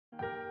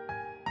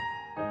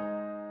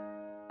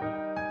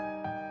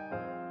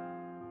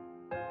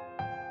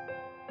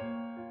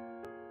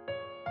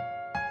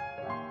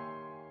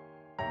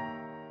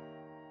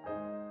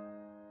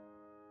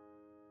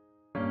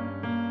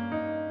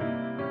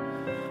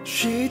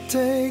She'd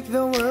take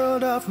the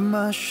world off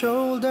my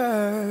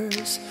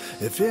shoulders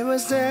if it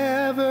was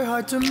ever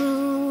hard to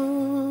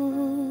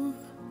move.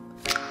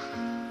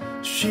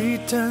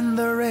 She'd turn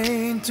the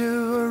rain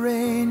to a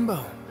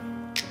rainbow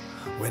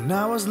when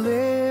I was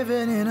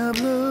living in a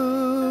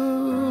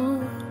blue.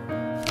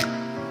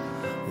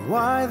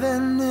 Why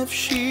then, if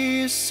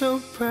she's so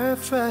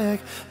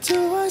perfect,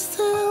 do I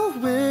still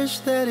wish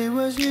that it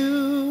was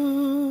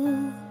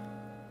you?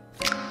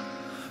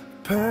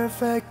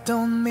 Perfect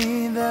don't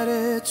mean that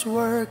it's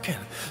working,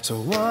 so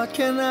what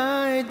can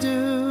I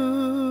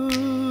do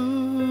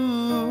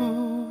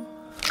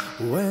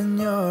when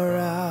you're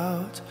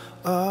out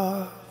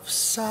of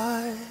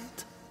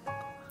sight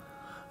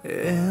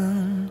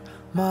in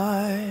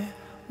my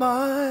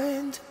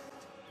mind?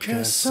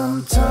 'Cause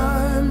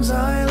sometimes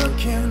I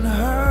look in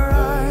her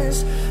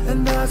eyes,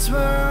 and that's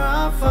where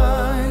I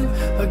find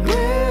a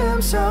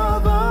glimpse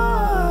of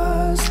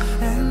us.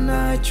 And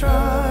I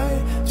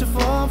try to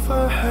fall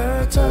for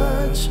her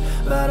touch,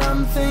 but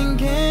I'm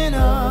thinking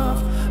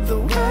of the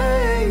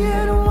way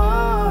it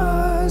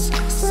was.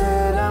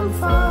 Said I'm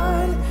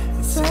fine,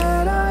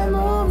 said I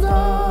moved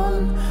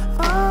on.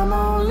 I'm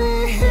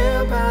only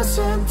here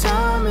passing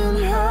time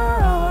in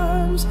her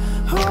arms,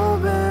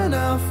 hoping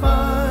I'll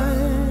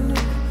find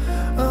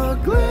a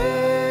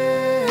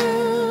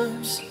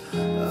glimpse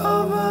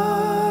of us.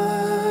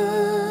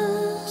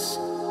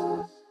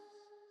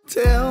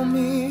 Tell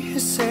me, he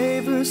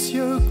savors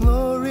your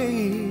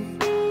glory.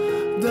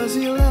 Does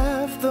he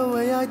laugh the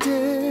way I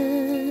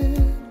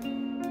did?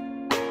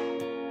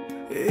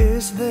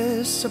 Is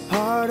this a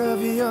part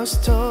of your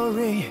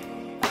story,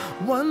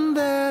 one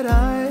that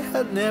I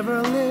had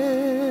never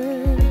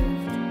lived?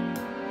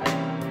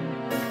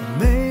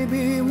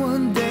 Maybe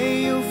one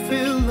day you'll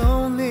feel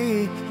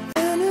lonely,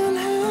 and in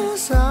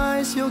his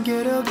eyes you'll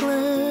get a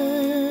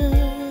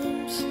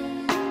glimpse.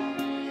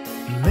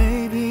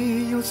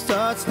 Maybe you'll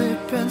start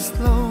slipping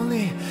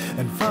slowly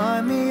and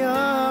find me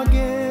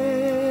again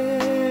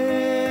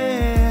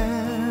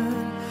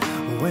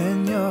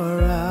when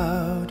you're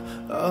out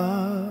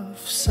of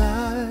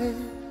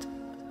sight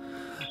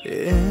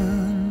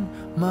in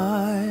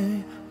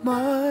my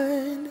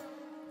mind.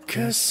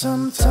 'Cause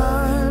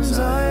sometimes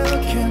I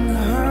look in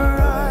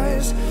her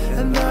eyes,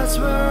 and that's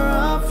where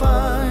I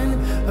find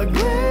a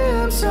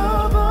glimpse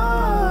of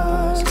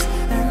us.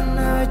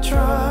 And I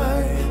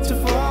try to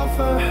fall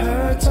for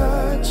her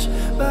touch,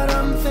 but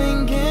I'm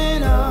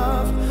thinking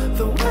of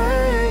the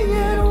way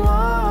it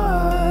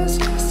was.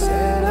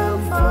 Said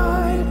I'm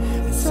fine,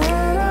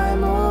 said I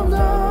moved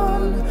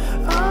on.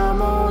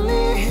 I'm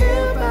only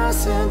here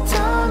passing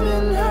time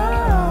in her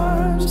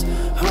arms,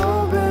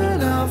 hoping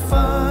I'll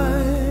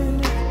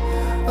find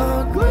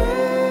a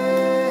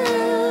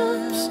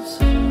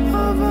glimpse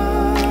of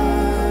us.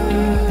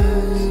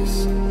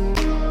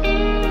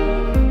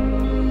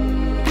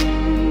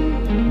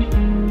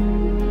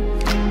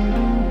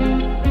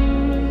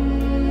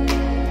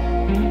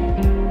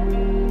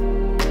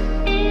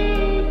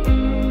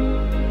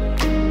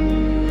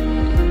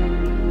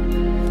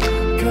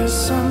 'Cause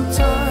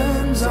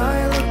sometimes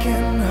I look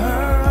in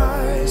her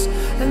eyes,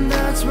 and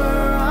that's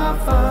where I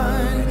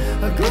find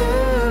a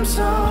glimpse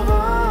of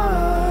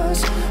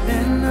us.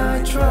 And I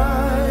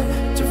try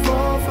to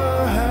fall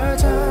for her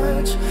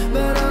touch,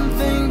 but I'm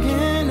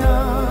thinking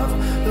of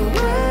the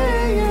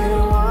way it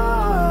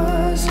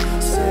was.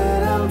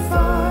 Said I'm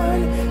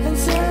fine, and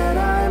said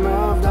I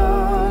moved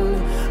on.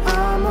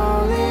 I'm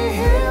only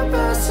here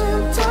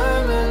passing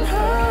time in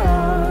her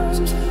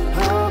arms,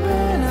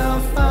 hoping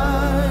I'll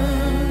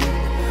find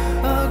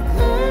a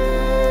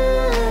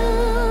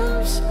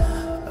glimpse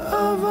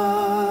of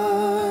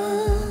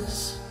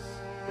us.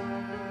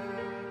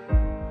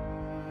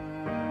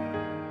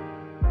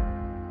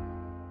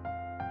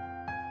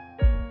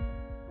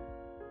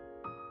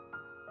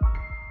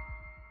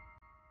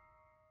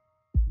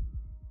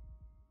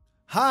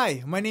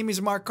 Hi, my name is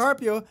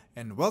Carpio,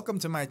 and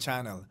welcome to my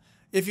channel.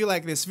 If you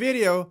like this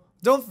video,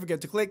 don't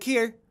forget to click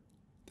here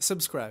to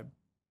subscribe.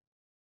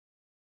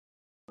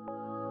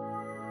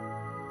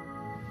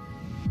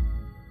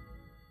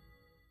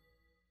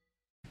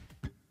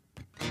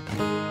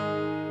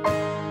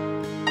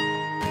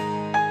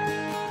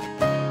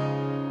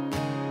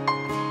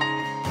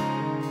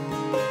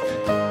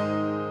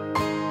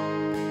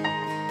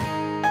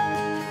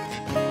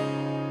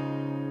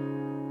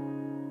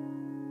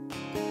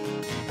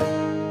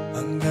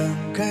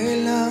 Hanggang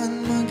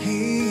kailan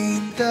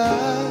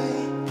maghihintay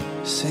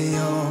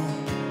sa'yo?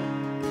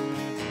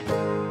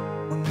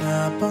 Mga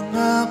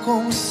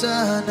pangakong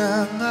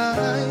sana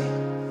nga'y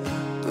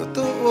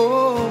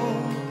totoo.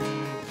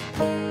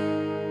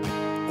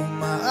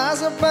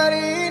 Umaasa pa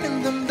rin ang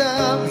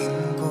damdamin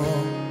ko,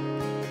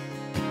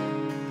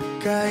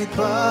 kahit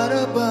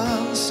para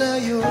bang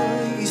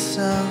sa'yo'y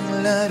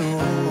isang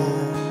laro.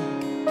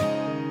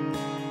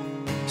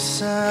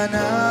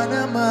 Sana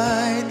na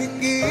may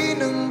dinggin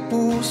ang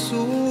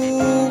puso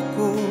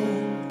ko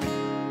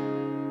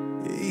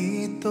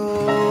ito.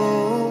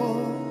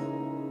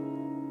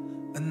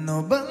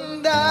 Ano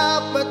bang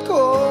dapat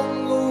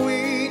kong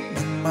gawin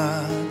nang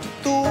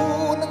matutunan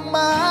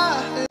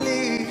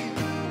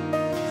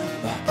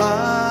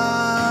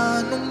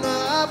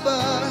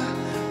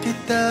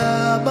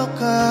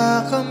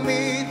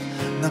makakamit.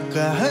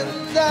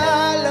 Nakahanda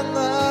lang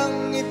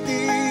ang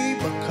ngiti,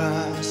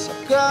 baka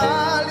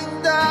sakaling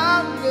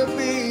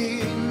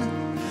tanggapin.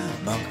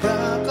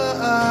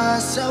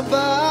 Makakaasa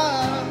ba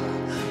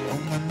o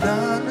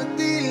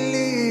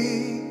mananatili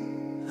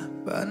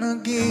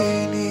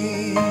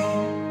panaginip?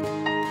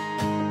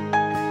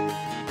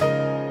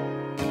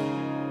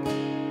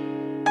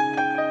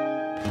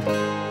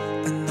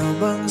 Ano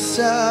bang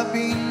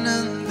sabi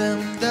ng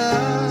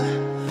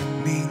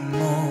damdamin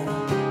mo?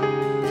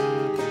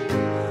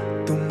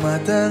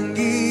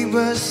 Tumatanggi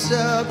ba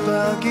sa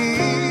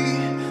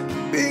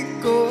pag-ibig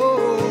ko?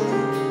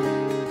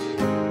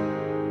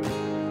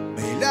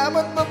 May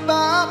laban pa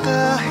ba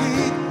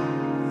kahit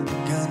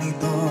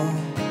ganito?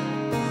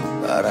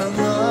 Parang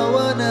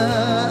awa na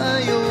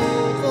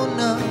ayoko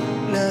ng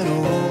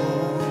laro.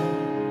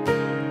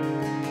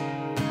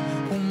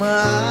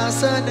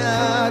 Umaasa na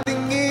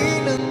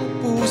tingin ang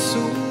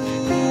puso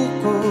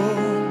ko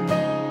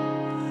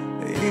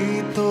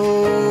ito.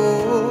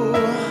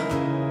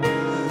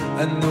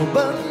 Ano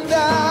bang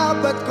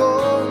dapat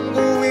kong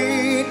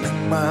gawin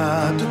nang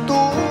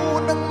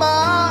matutunang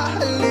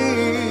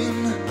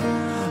mahalin?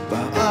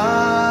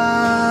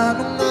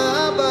 Paano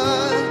nga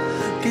ba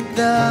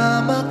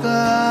kita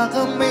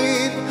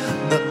makakamit?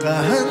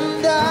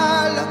 Nakahanda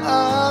lang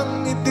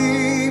ang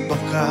ngiti,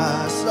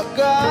 baka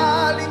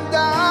sakaling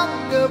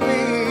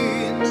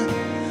tanggapin.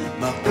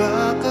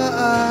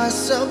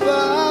 Makakaasa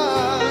ba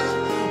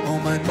o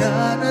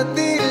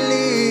mananatili?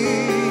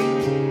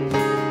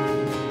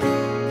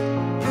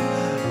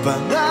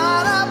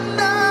 Pangarap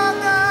na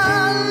nga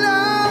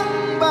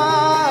lang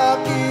ba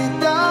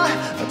kita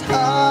at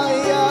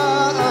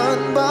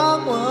hayaan bang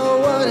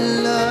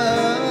mawala?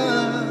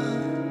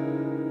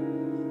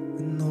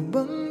 Ano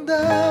bang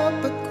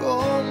dapat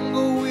kong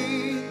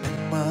gawin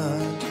nang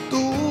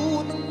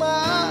matutunang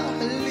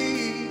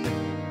mahalin?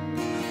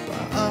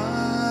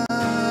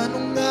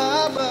 Paano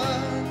nga ba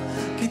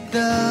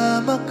kita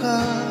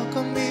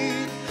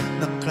makakamit?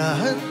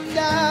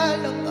 Nakahanda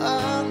lang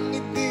ang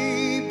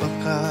ngiti,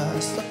 baka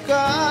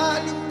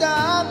sakaling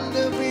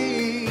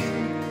tanggapin.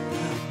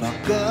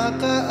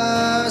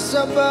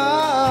 Makakaasa ba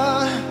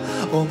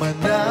o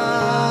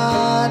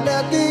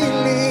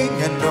mananatiling?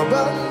 Ano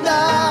bang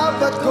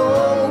dapat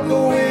kong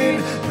gawin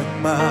nang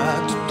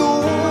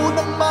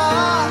matutunang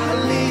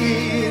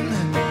mahalin?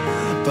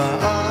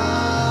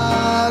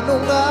 Paano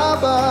nga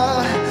ba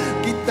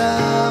kita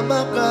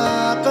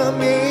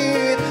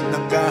makakamit?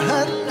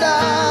 Nakahanda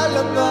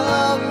lang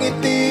ang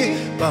ngiti,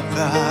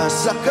 baka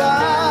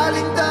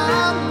sakaling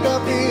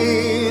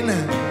tanggapin.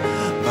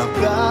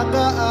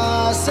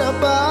 Makakaasa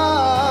ba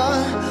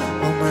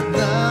o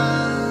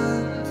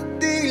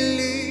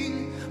mananatiling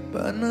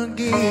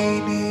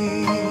panaginip?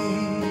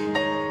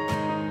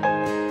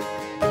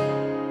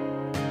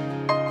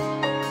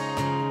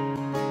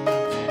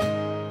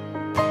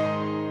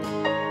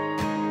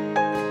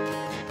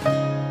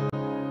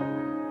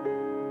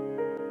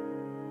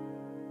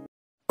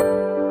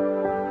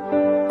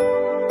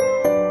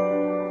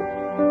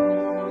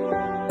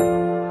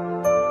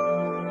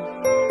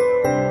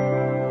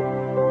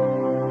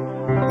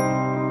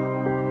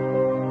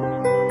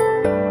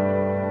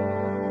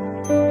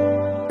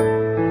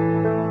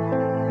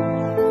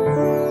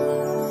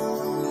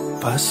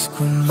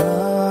 Pasko na,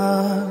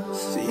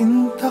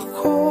 sinta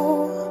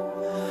ko,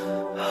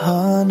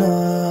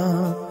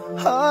 hanap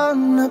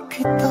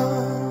kita.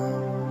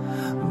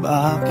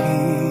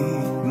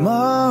 Bakit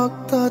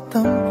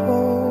magtatampo?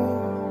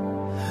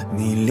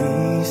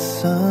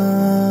 Nilisan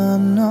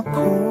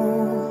ako.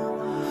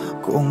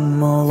 Kung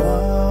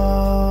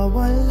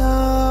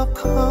mawawala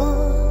ka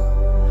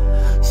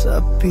sa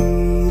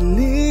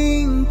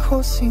piling ko,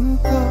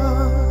 sinta,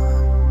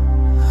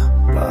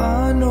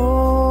 paano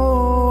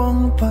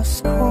ang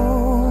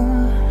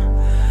Paskong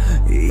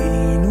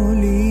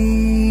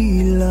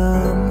inulila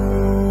mo?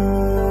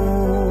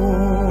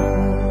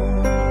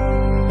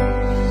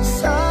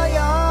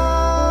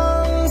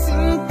 Sayang,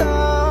 sinta,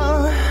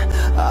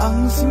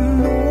 ang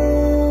sinumpaan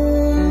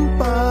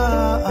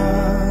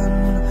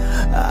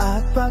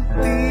at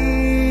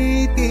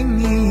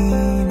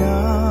pagtitingin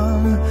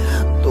ng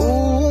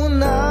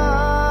tunay.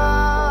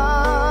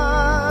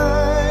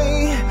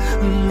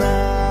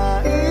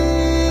 Nais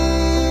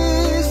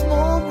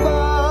mo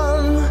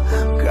bang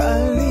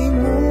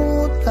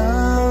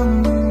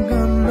kalimutang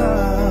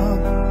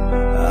ganap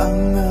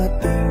ang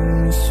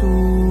ating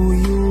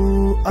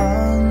suyuan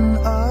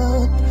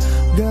at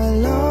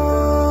galak?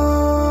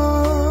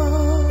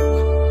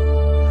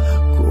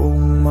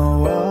 Kung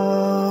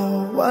mawawala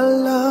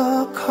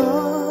ka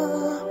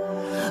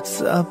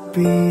sa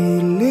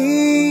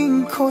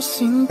piling ko,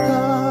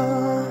 sinta,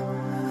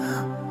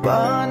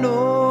 paano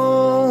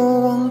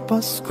ang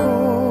Pasko?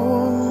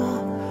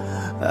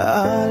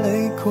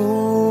 Alay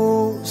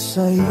ko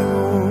sa'yo.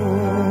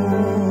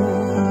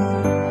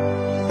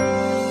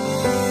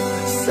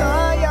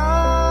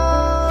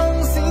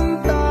 Sayang,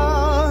 sinta,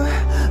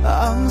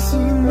 ang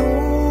sinumpaan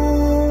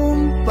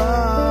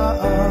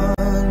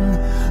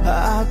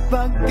at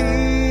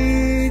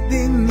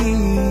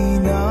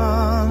pagtitingin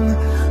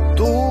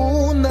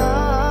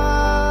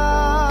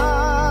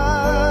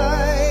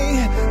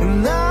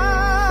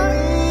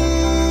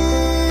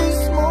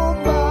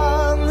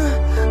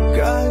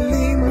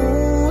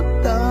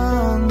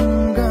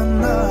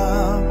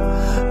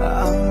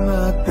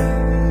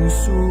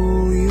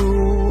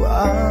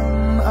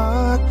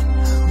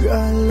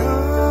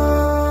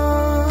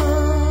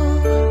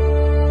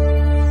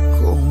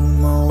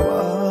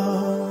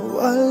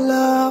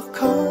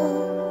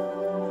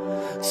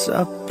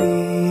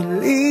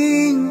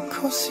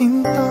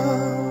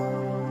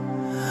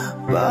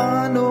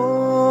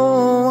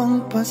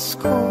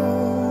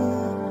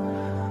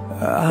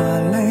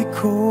alay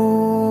ko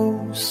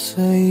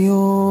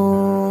sa'yo.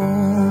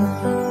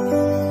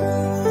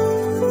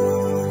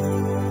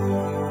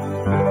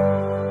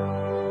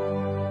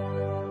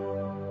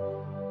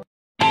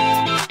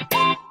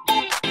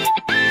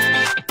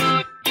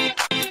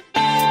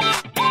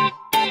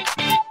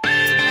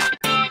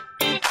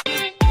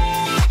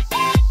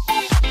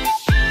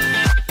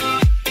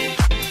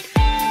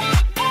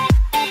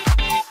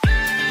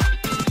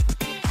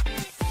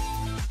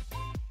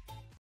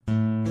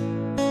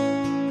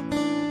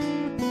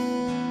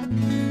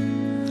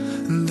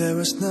 There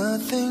was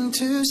nothing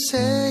to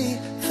say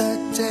that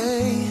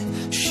day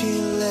she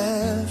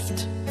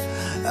left.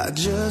 I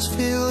just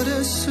filled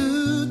a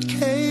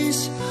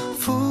suitcase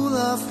full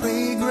of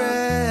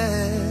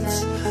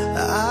regrets.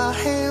 I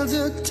hailed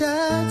a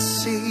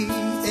taxi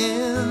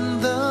in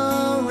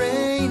the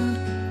rain,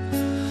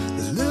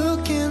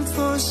 looking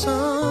for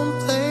some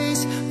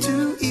place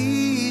to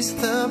ease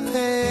the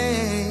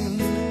pain.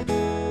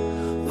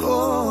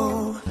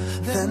 Oh,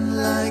 then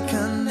like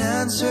an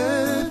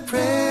answered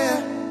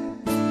prayer,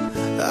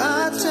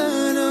 I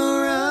turned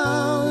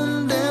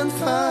around and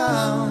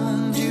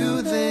found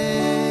you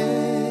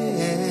there.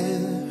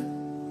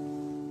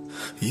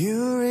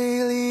 You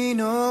really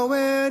know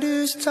where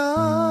to start,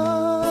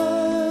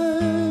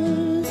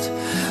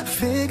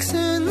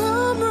 fixing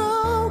a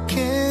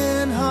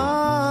broken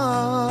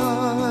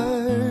heart.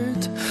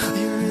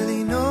 You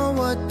really know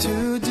what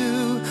to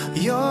do.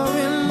 Your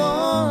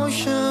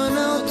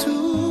emotional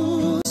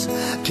tools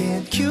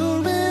can't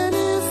cure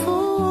any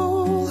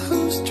fool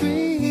whose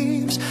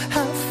dreams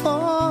have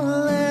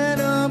fallen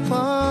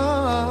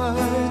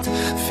apart,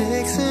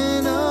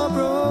 fixing a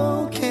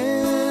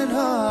broken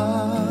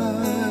heart.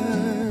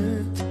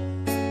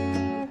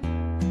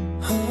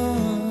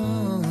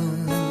 Oh.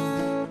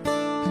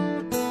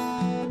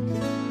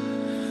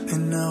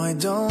 And now I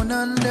don't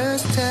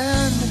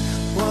understand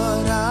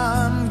what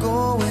I'm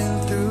going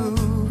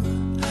through.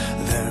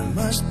 There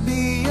must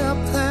be a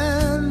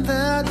plan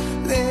that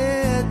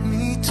led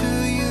me to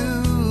you,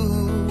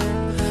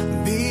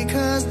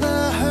 because the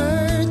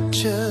hurt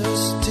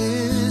just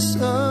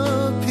disappeared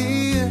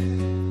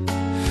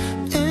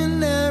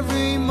in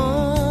every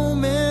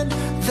moment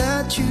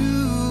that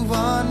you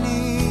are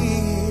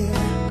near.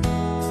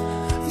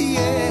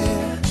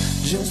 Yeah,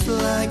 just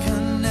like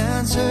an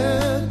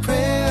answered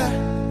prayer,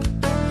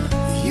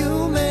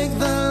 you make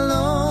the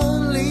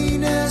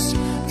loneliness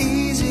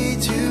easy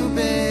to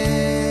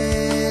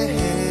bear.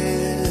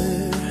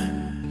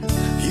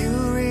 You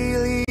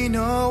really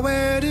know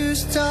where to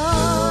start,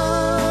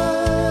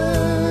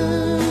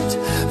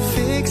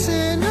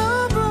 fixing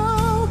a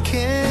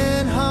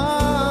broken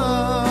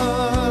heart.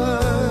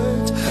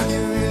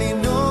 You really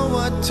know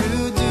what to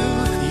do.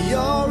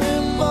 Your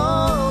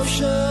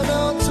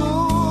emotional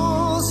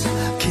tools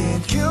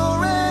can't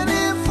cure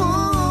any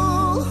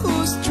fool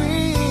whose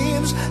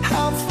dreams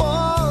have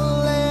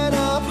fallen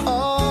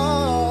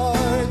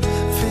apart,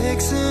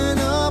 fixing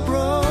a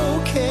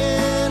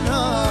broken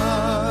heart.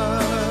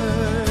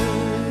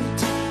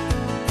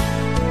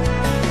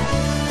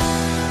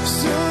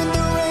 Soon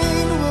the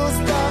rain will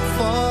stop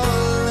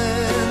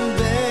falling,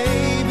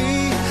 baby,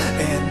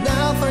 and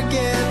I'll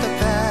forget the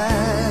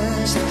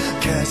past,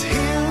 'cause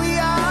here we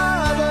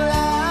are at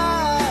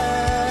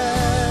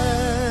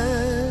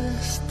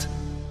last.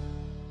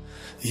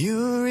 You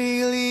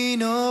really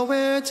know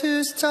where to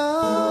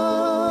start,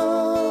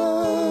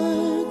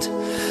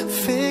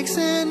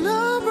 fixing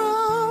a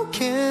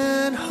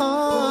broken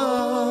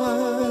heart.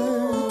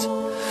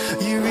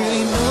 You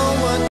really know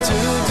what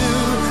to do.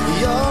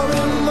 Your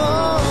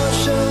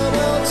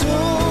emotional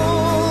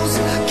tools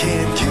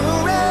can't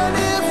cure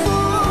any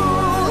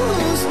fool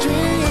whose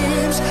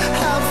dreams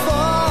have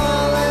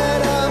fallen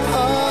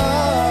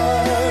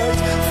apart,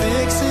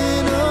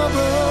 fixing a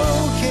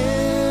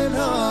broken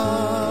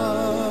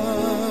heart,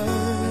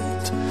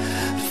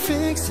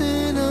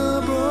 fixing a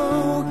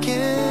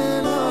broken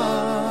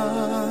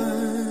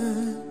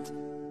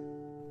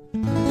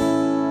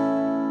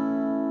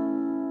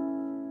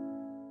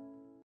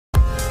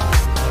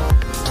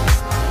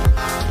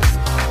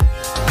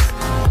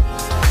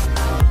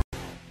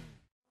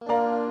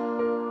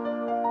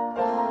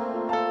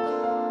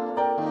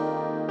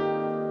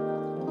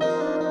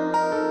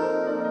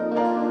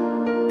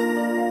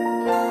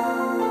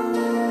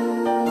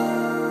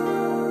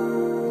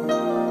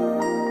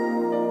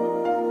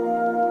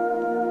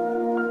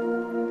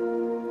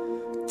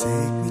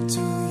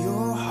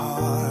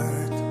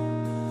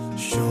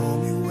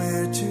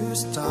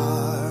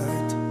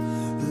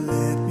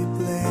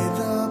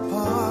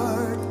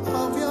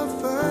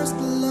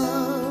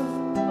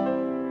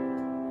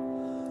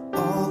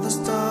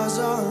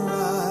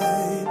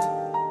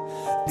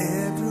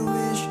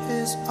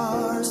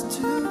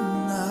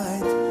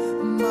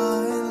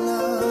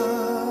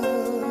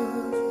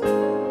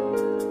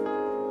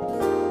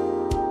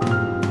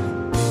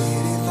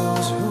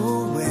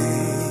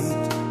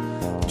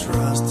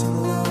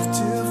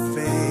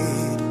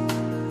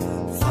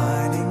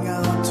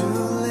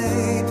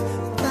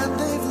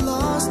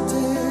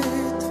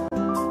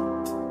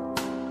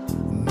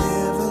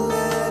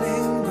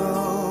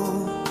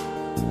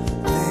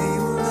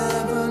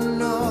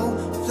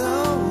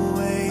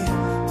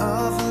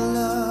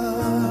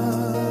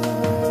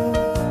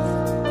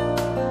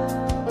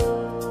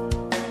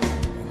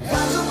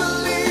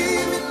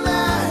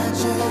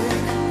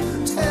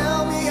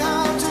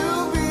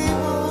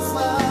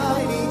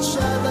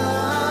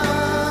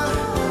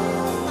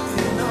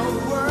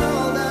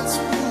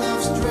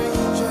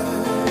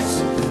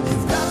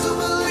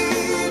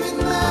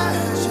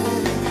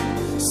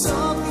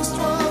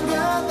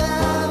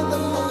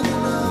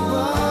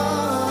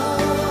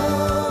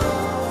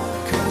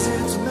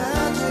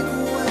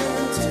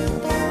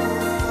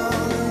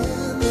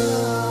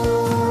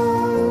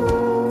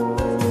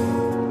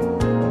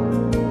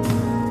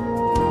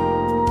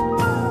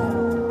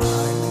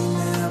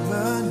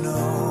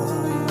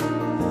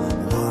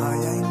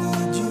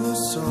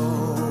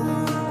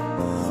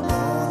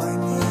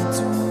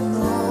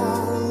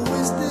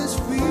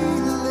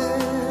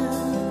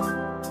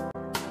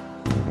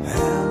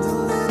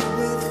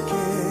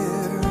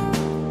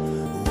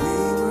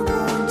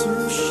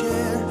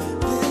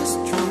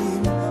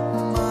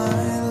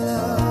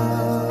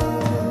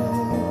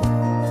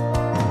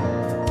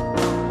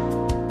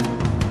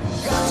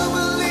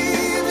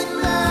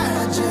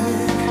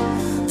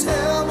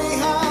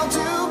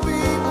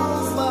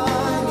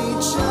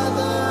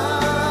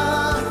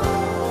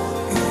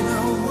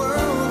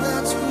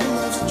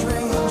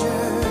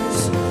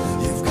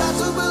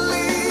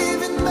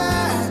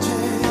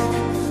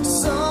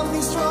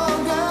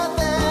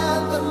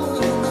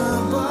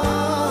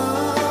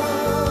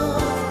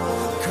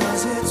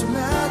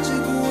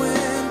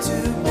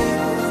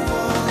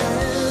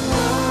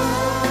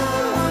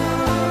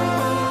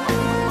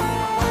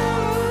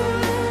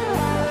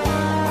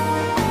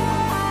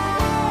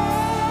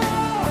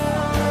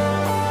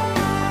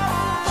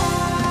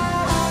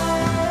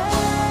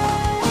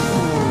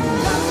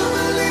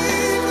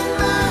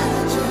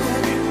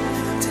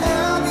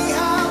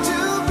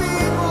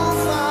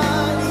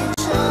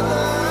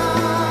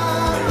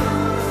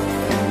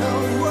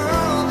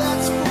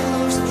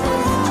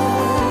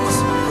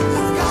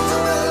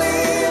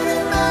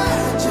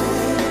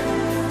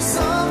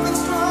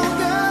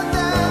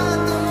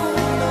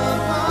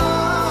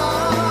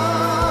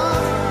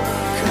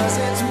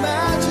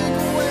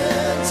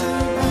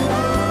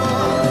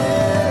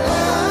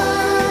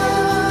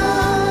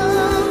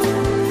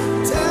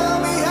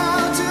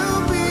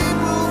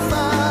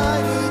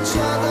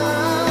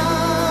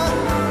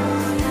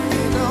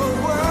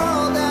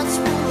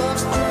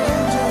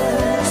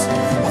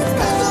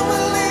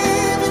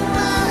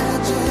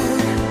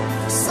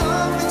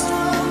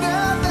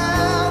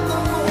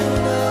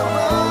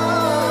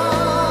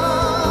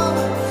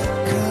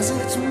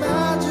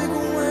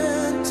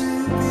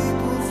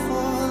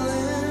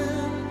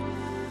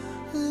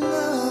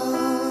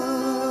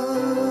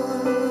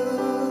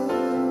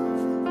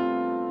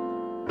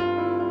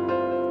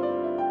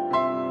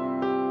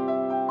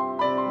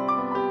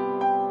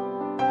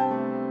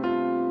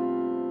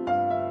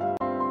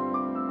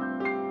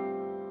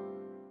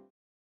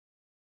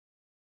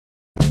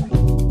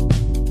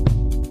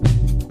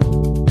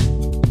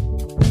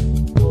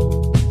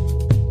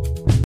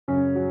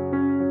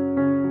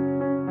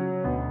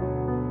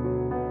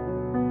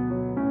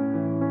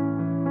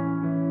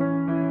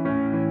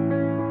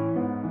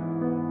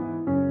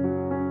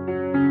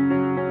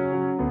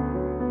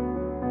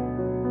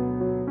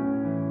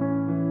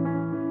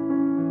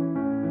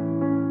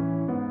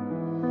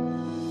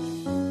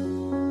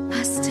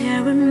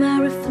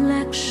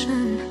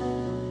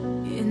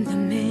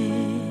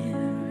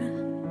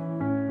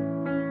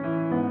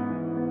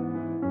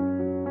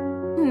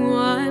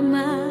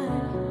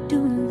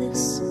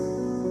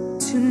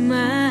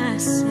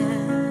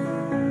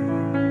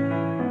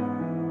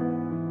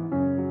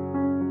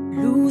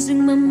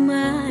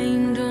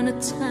mind on a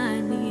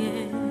tiny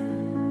end.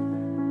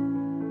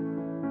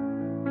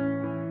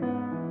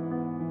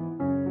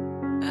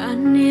 I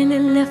nearly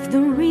left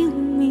the real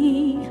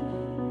me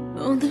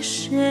on the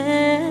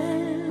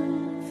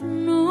shelf.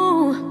 No,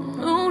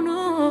 no,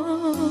 no.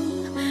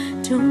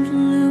 Don't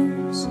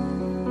lose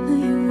who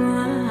you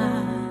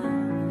are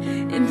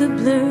in the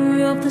blur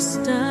of the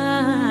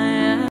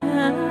stars.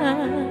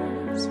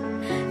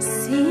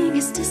 Seeing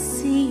is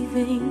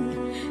deceiving,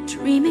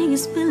 dreaming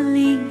is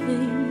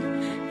believing.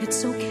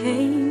 It's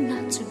okay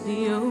not to be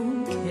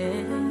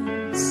okay.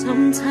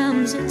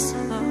 Sometimes it's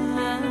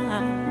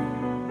hard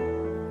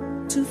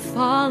to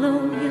follow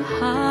your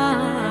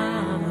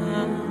heart,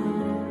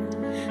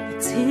 but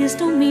tears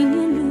don't mean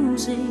you're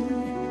losing.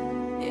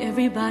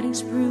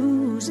 Everybody's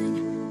bruising.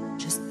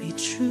 Just be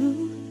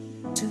true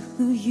to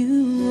who you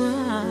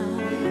are.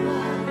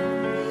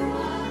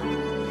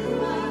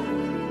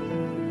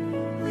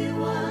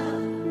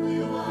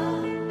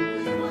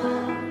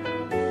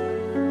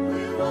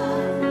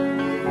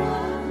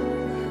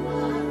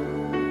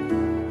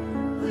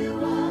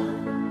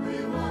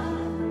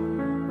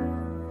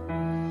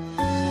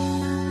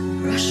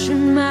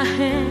 Brushing my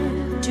hair,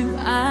 do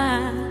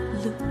I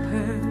look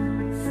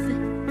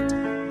perfect?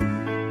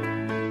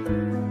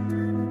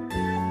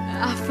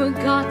 I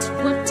forgot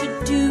what to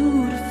do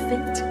to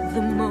fit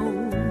the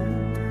molds.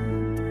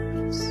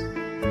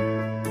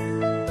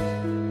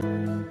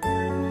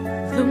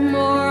 The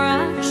more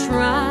I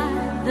try,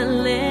 the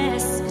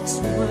less it's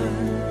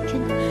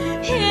working.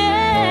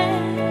 Yeah,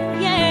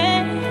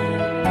 yeah.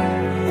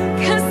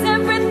 'Cause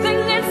everything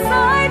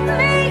inside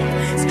me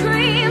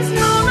screams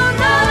no, no,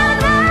 no,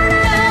 no,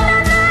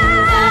 no,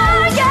 no,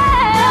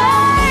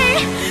 yeah.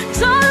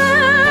 Don't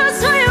lose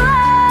who you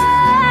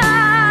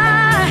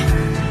are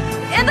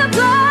in the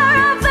blur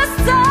of the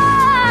stars.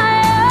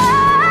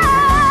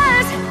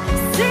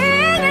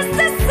 Seeing is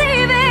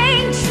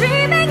deceiving,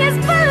 dreaming is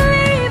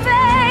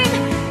believing.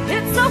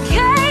 It's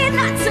okay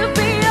not to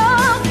be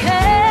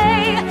okay.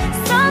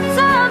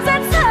 Sometimes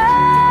it's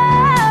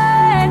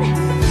hard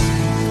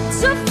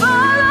to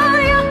follow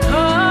your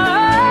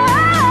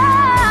heart,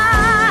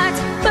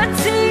 but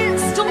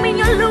tears don't mean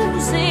you're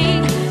losing.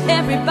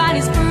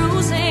 Everybody's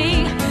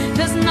bruising.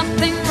 There's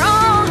nothing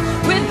wrong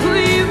with who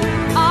you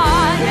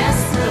are. Yes,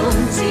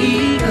 those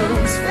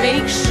egos,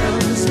 fake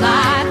shows,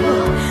 lie.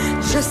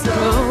 Just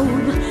go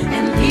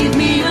and leave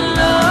me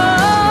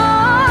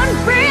alone.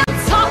 Real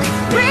talk,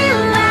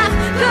 real laugh,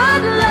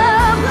 good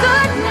love,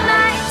 good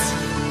night.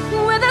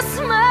 With a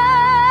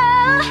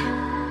smile,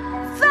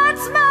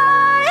 that's my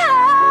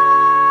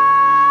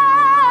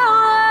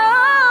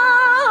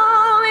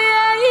home.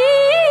 Yeah.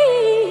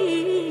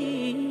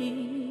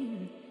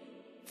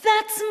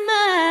 That's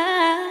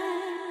my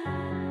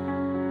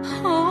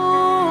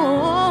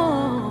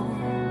home.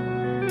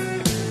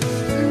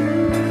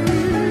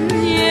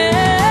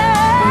 Yeah.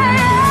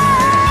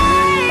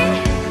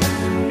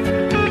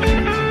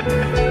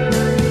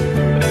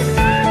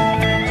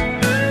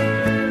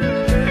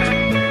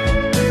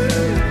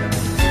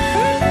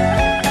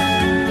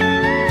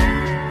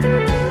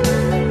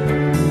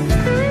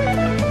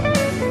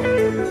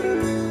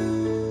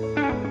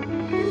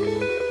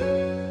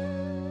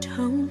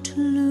 Don't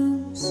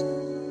lose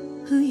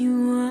who you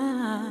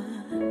are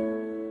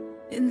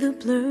in the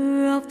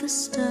blur of the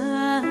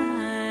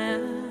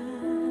stars.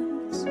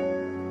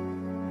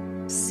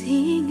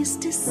 Seeing is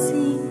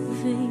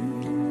deceiving,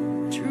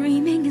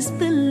 dreaming is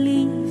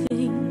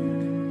believing.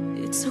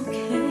 It's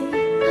okay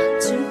not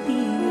to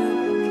be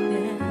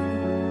okay.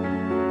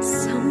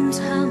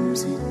 Sometimes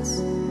it's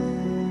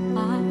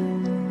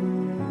hard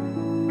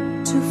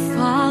to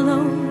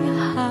follow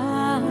your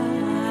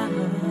heart,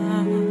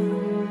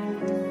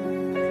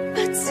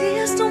 but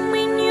tears don't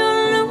mean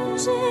you're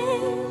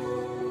losing.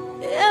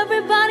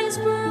 Everybody's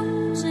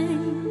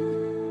bruising.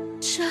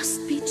 Just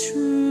be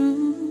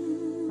true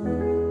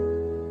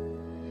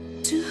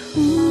to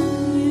who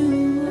you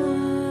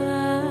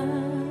are.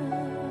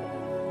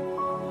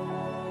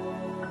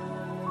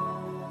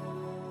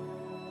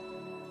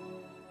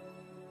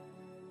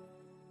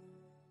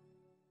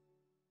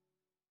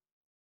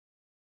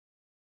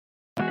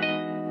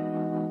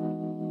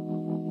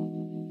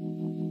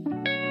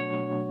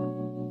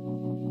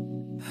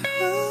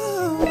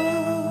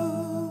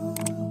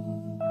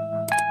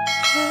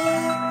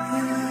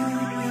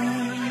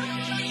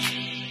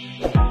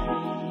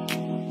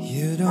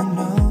 You don't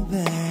know,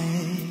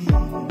 babe,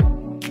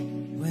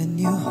 when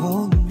you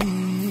hold me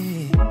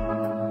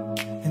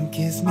and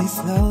kiss me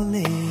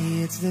slowly,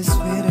 it's the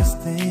sweetest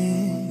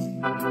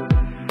thing.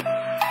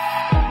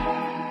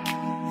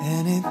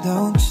 And it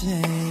don't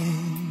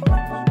change.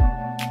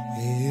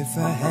 If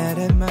I had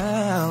it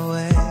my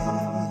way,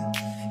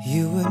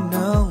 you would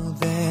know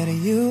that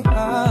you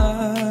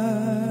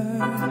are.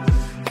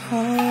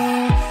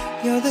 Oh,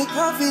 you're the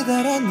coffee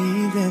that I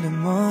need in the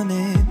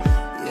morning.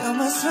 You're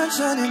my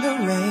sunshine in the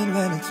rain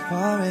when it's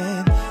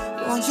pouring.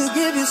 Won't you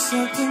give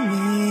yourself to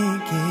me,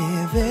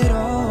 give it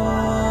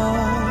all.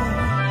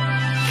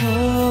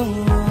 Oh,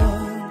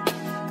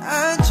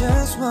 I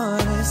just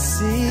wanna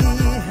see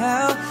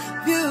how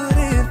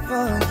beautiful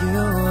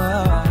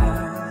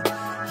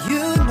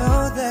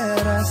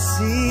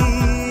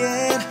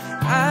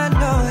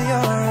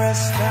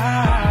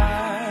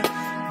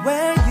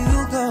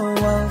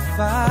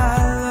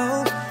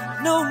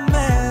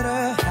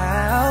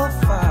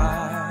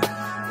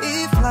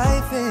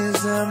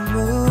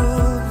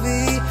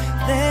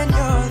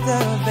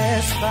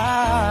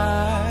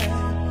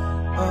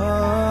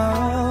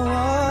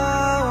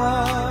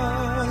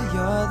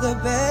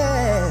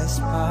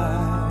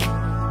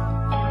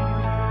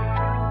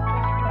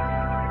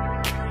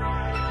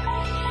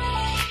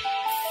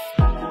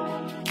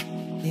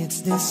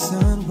is this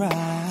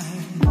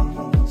sunrise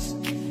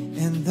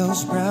in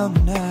those brown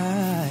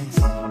eyes?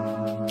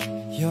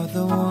 You're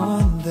the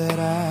one that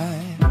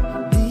I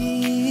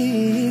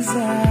desire.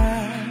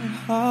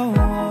 Oh,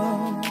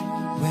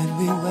 when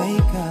we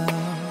wake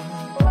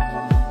up,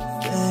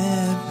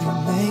 then we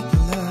make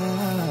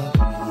love.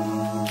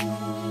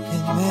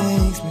 It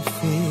makes me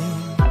feel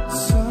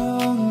so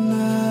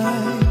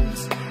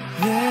nice.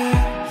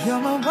 Yeah,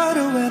 you're my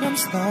water when I'm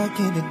stuck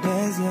in the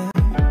desert.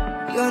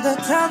 You're the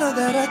Tyler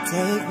that I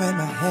take when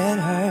my head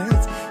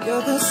hurts.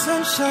 You're the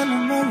sunshine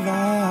of my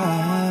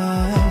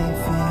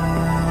life,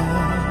 yeah.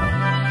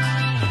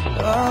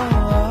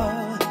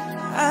 Oh,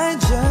 I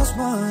just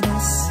wanna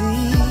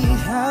see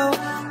how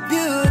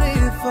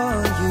beautiful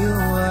you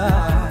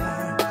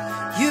are.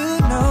 You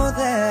know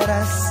that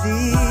I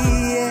see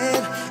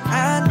it.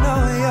 I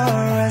know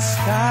you're a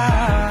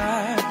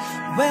star.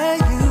 Where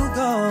you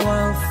go,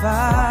 I'll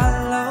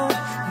follow.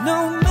 No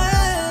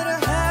matter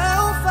how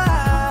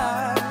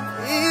far.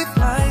 If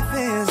life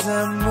is a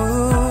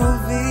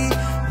movie,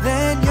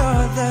 then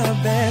you're the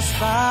best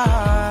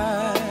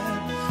part.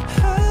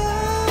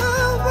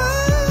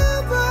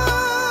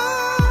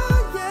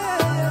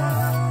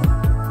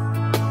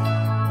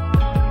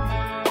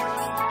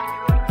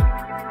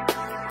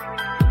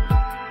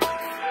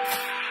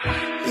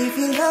 If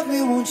you love me,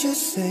 won't you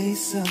say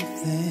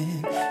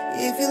something?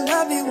 If you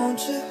love me,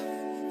 won't you?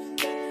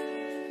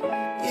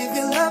 If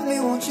you love me,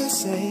 won't you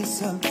say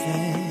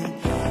something?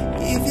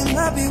 If you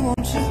love me,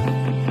 won't you?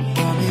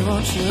 Tell me,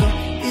 won't you?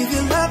 If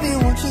you love me,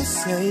 won't you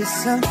say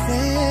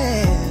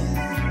something?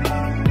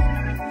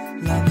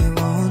 Love me,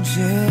 won't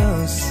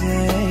you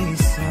say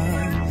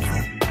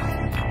something?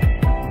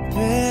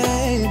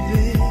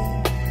 Baby,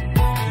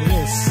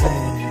 listen.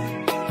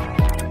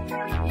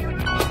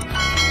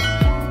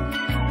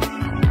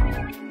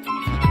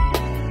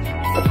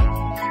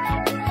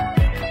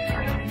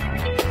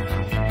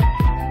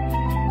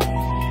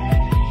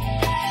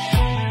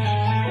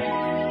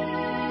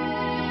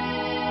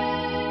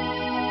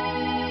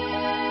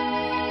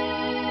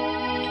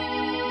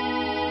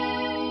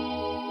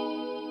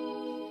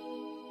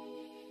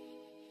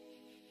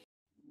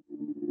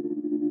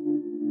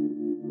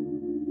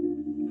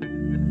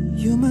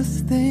 You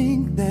must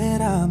think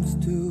that I'm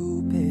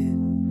stupid.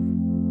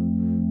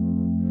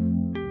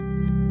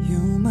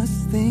 You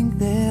must think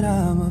that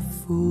I'm a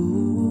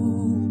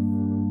fool.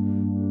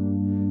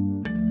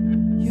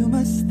 You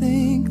must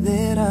think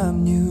that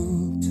I'm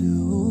new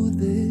to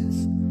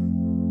this.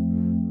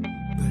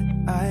 But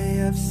I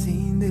have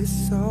seen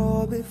this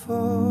all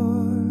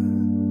before.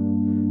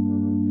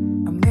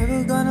 I'm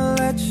never gonna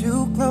let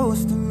you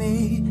close to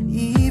me,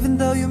 even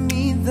though you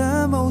mean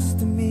the most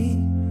to me.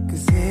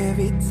 Cause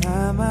every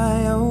time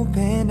I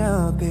open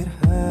up it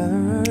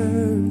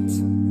hurts.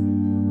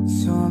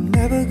 So I'm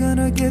never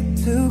gonna get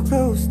too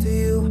close to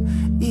you,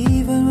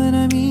 even when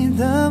I mean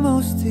the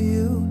most to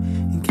you,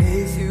 in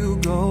case you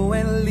go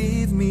and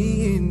leave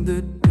me in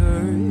the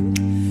dirt.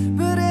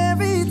 But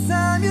every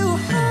time you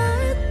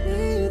hurt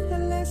me, the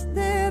less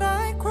that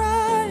I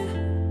cry.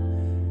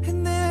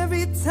 And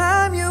every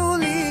time you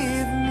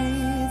leave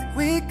me, the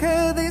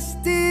quicker these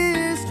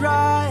tears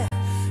dry.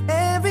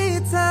 Every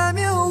time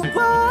you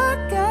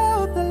walk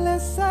out, the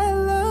less I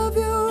love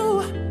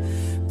you.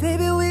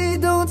 Baby, we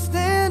don't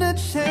stand a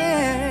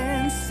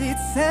chance.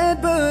 It's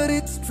sad, but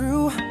it's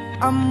true.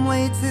 I'm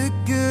way too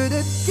good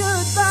at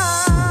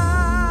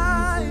goodbyes.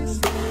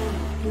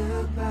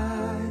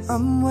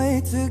 I'm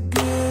way too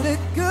good at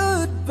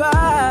goodbyes.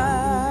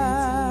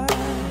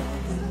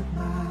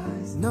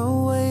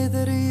 No way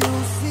that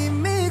you'll see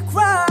me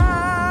cry.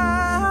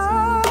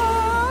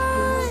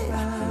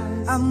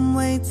 I'm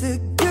way too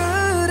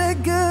good at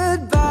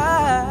goodbyes.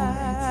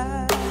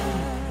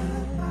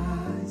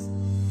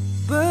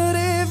 But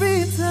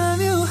every time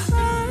you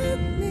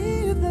hurt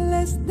me, the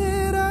less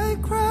that I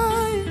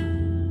cry.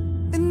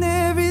 And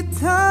every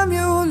time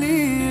you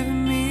leave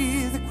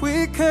me, the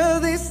quicker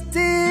these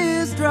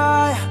tears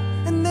dry.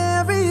 And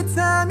every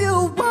time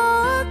you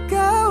walk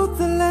out,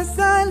 the less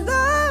I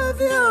love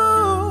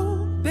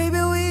you.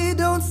 Baby, we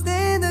don't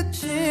stand a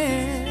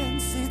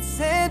chance. It's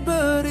sad,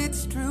 but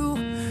it's true.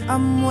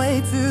 I'm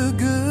way too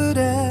good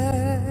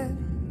at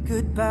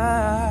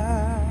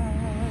goodbyes.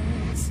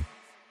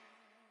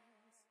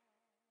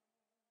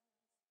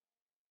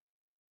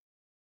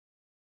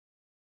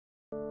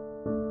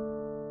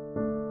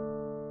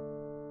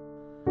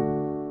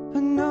 I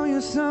know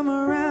you're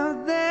somewhere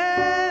out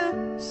there,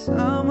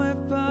 somewhere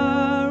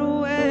far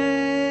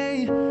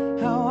away.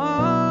 I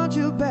want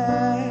you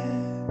back.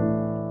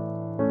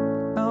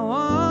 I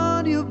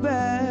want you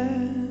back.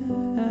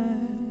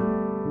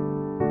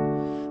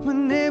 My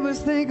neighbors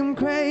think I'm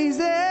crazy,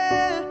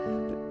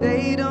 but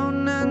they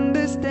don't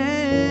understand.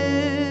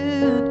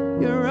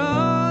 You're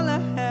all I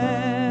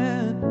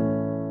had.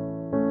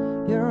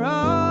 You're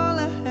all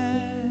I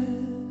had.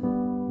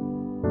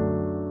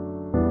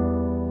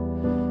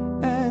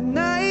 At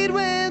night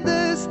when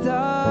the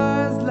stars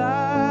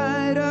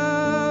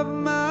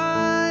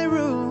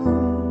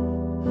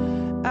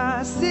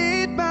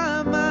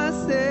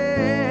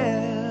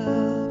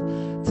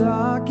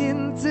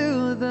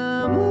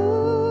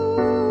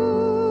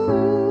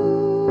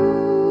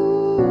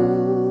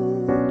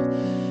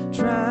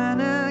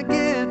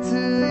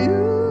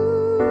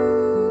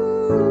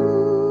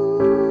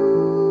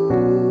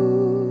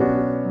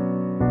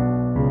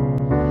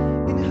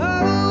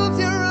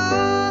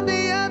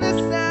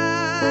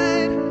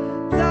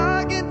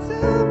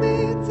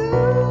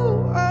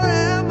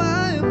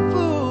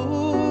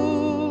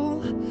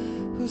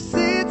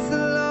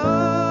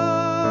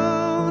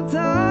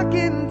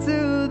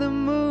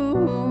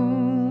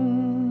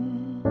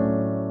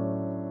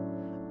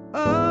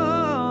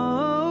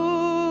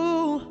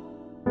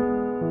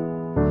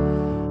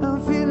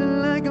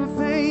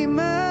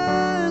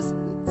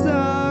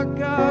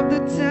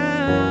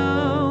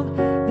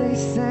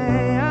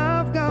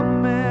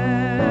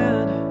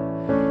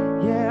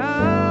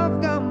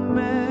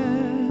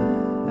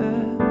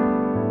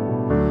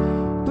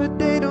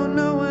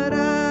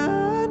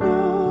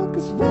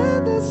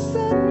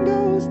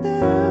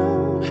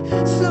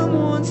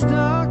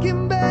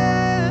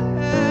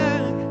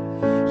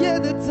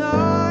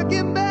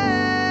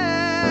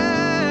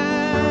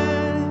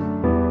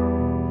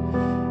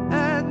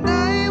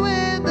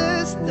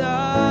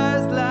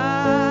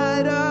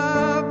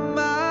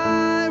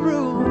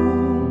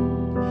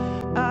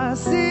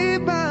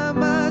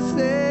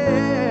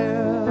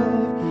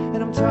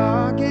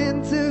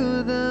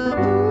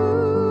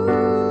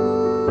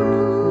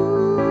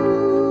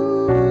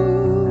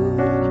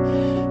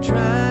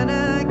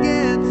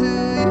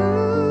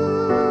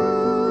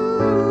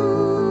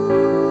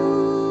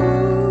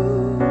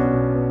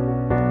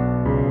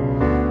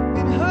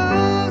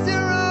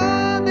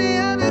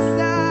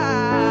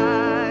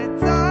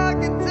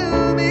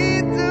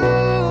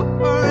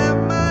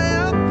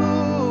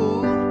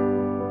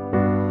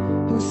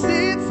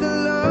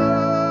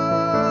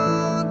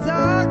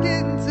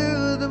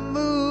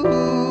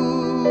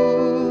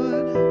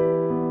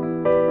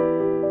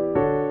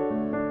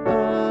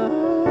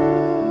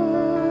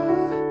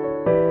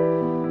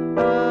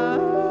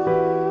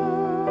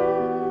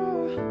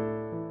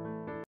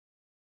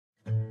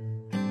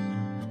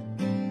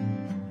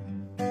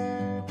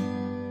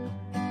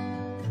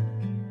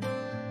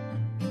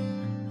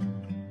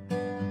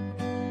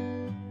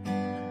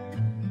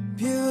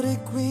Beauty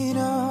queen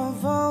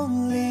of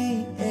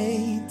only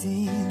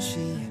 18,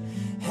 she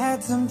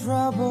had some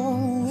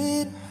trouble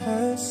with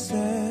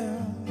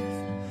herself.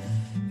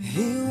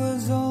 He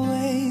was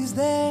always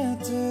there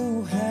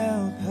to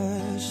help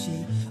her.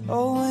 She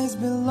always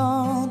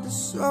belonged to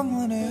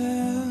someone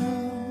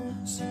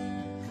else.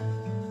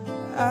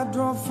 I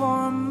drove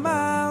for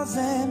miles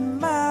and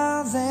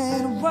miles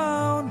and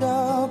wound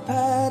up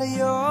at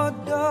your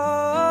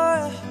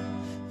door.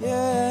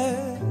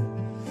 Yeah,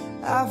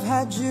 I've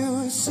had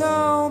you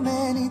so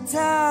many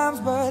times,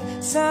 but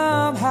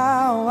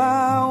somehow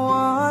I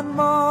want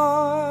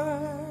more.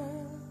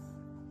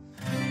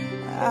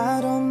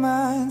 I don't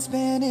mind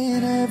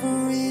spending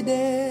every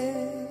day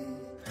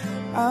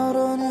out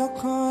on your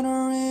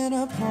corner in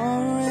a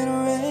pouring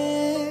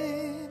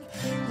rain.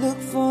 Look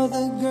for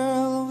the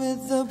girl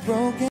with the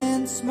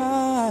broken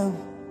smile.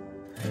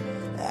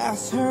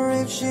 Ask her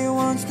if she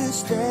wants to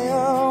stay a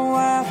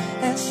while,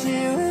 and she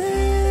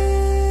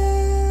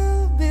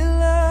will be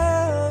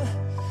loved,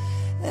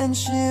 and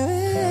she will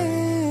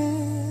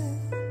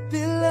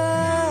be loved.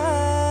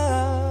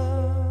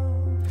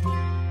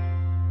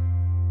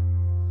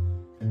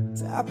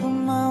 Tap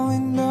on my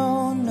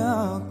window,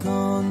 knock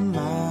on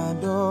my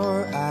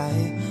door. I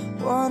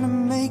wanna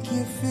make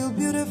you feel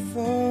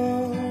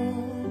beautiful.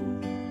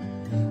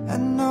 I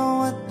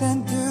know I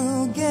tend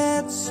to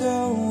get so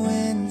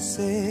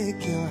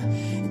insecure.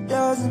 It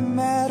doesn't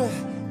matter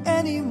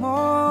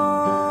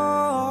anymore.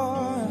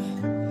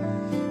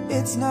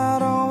 It's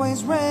not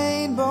always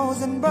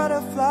rainbows and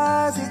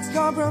butterflies. It's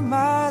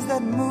compromise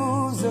that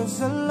moves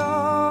us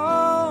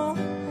along.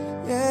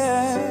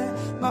 Yeah,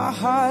 my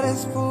heart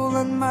is full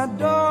and my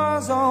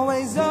door's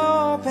always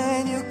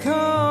open. You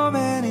come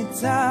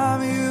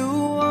anytime you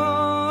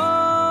want.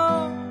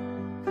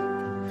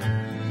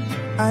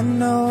 I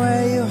know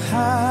where you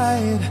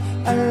hide,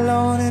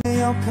 alone in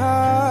your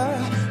car.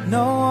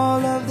 Know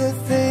all of the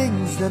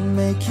things that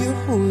make you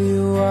who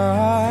you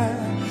are.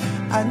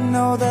 I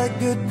know that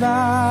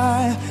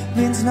goodbye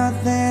means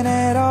nothing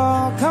at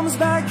all. Comes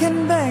back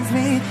and begs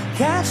me,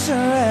 catch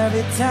her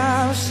every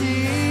time she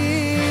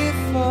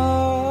falls.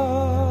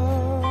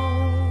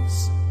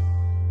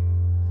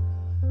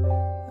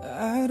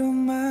 I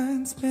don't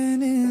mind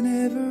spending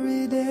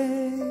every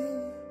day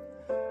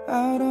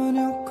out on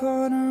your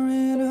corner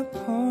in a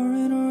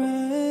pouring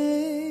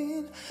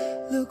rain.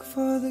 Look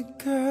for the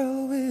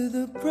girl with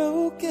a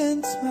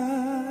broken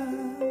smile.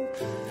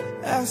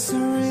 Ask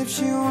her if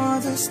she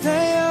wants to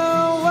stay a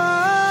while.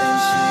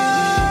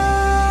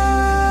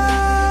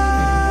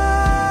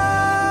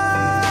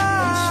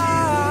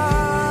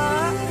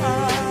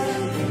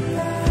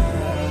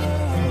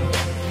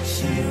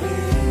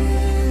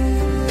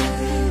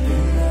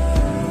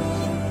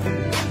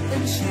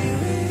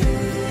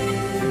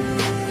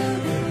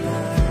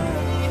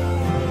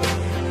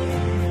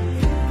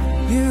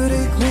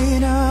 Beauty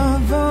queen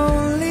of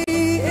only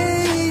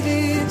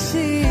 18,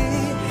 she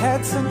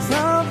had some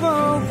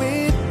trouble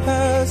with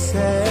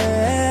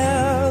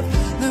herself.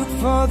 Look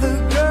for the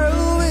girl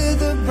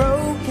with a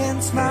broken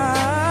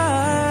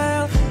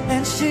smile,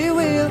 and she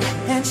will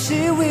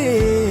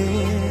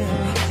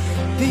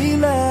be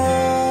loved.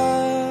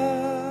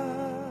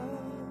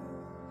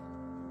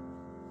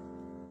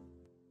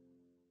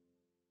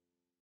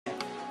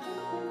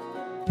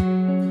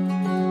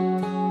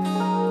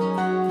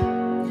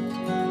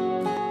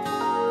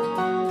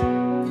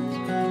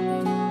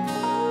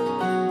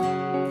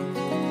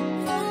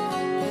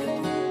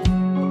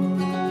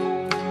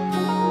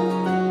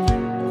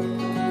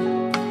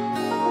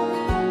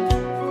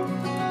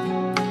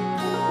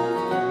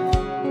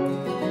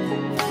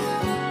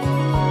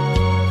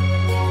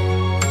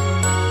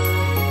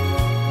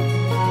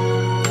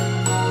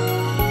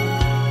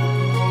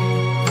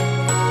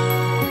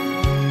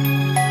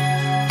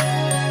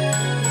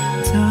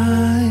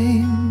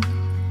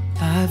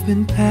 I've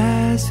been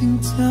passing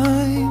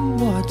time,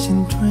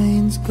 watching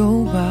trains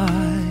go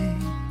by.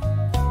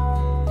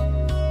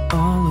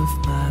 All of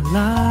my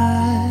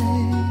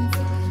life,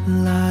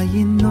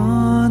 lying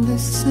on the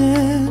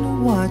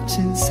sand,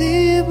 watching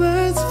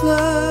seabirds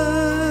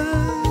fly.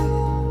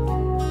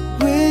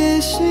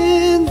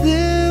 Wishing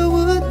there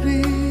would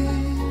be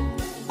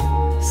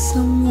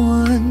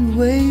someone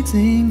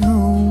waiting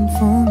home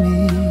for me.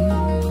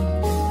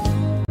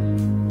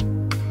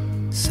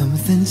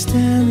 Something's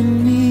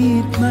telling me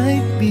it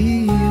might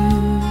be you.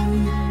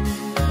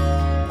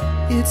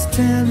 It's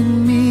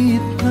telling me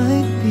it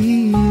might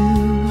be you.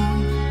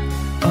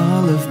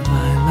 All of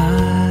my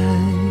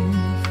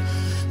life,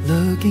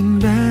 looking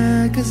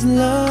back as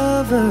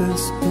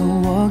lovers go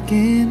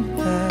walking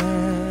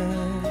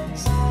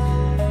past.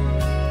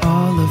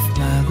 All of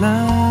my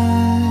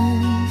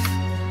life,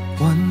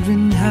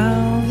 wondering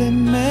how they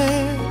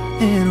met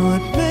and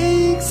what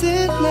makes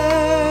it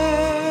last.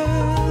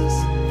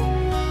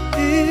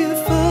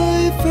 If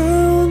I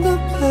found the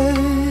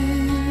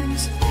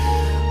place,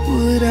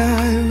 would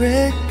I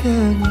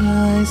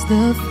recognize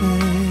the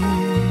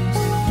face?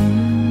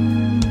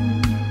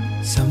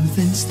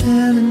 Something's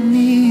telling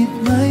me it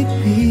might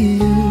be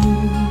you.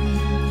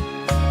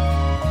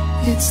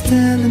 It's Something's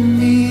telling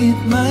me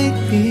it might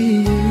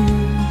be you.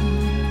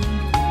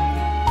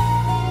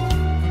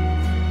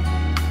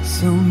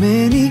 So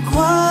many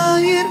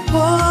quiet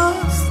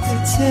walks to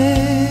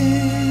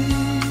take,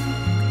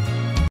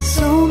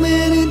 so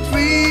many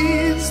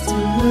dreams to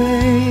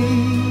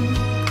break,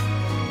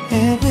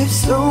 and with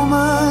so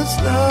much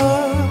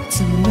love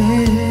to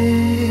make.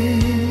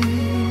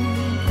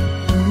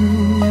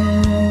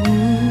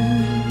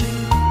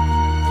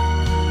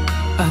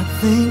 I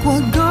think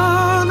we're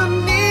gonna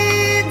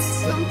need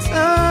some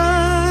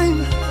time.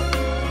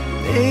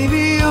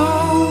 Baby,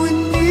 all we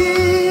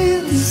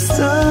need is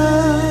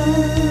time.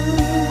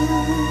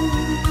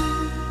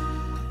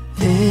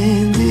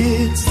 And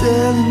it's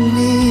telling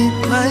me it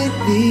might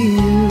be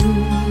you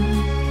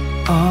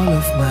all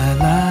of my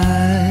life.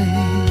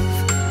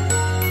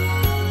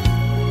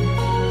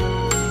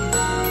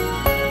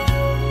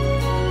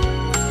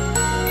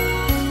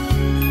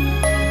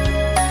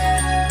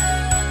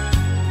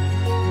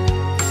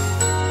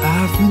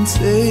 I've been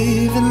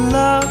saving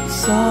love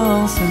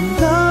songs and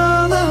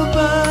lullabies,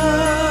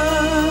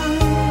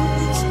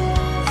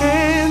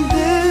 and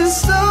there's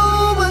so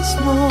much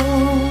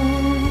more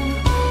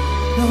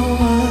no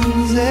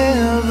one's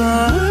ever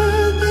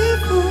heard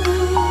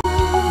before.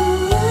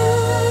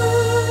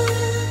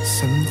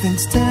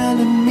 Something's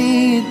telling me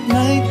it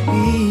might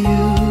be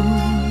you.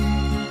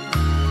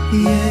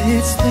 Yeah,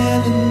 it's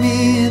telling me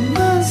it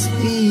must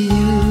be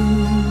you.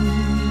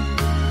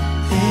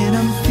 And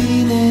I'm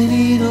feeling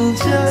it'll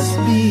just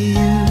be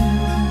you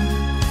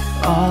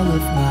all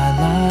of my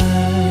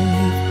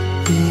life.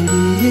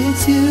 Baby,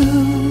 it's you.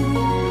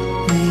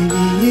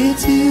 Maybe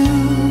it's you.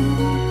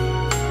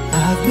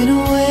 I've been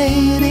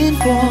waiting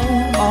for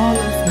all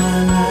of my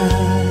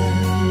life.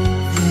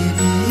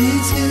 Maybe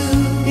it's you.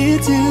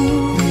 It's you.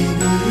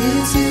 Maybe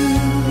it's you.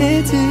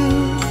 It's you.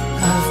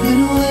 I've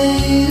been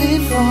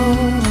waiting for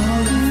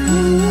all of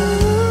my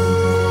life.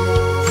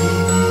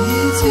 Maybe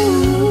it's you.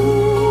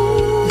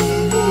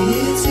 Maybe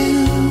it's you.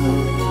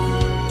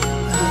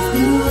 I've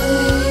been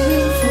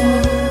waiting for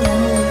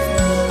all of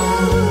my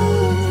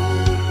life.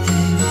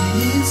 Maybe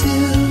it's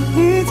you.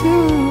 It's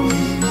you.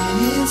 Maybe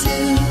it's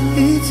you.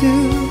 It's you.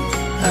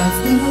 I've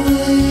been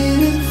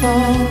waiting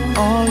for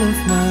all of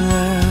my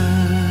life.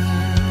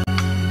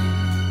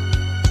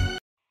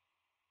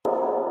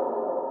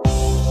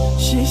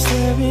 She's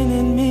staring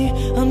at me,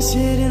 I'm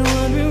sitting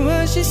wondering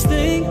what she's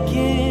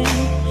thinking.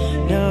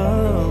 No,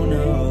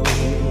 no,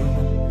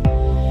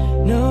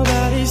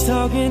 nobody's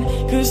talking,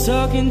 'cause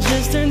talking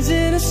just turns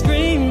into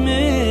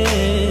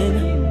screaming.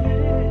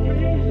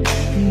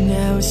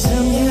 Now it's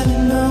I'm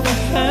yelling over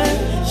her,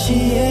 she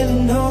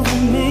yelling over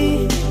me.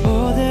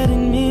 All that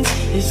it means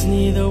is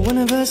neither one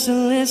of us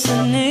are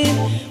listening.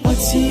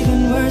 What's even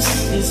worse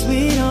is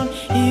we don't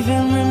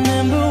even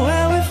remember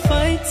why we're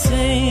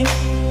fighting.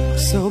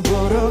 So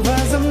both of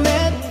us are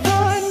meant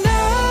for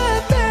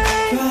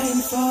nothing.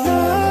 Fighting for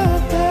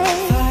nothing.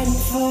 Fighting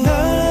for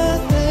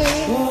nothing.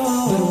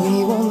 Whoa. But we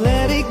won't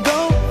let it go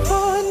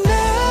for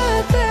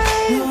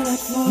nothing. No,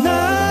 not for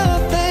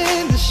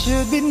nothing. There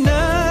should be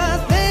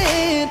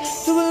nothing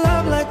to a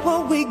love like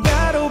what we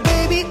got. Oh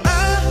baby,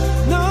 I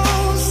know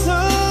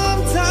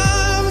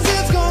sometimes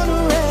it's gonna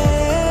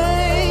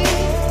rain.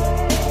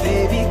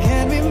 Baby,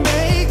 can we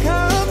make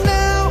up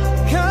now?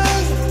 'Cause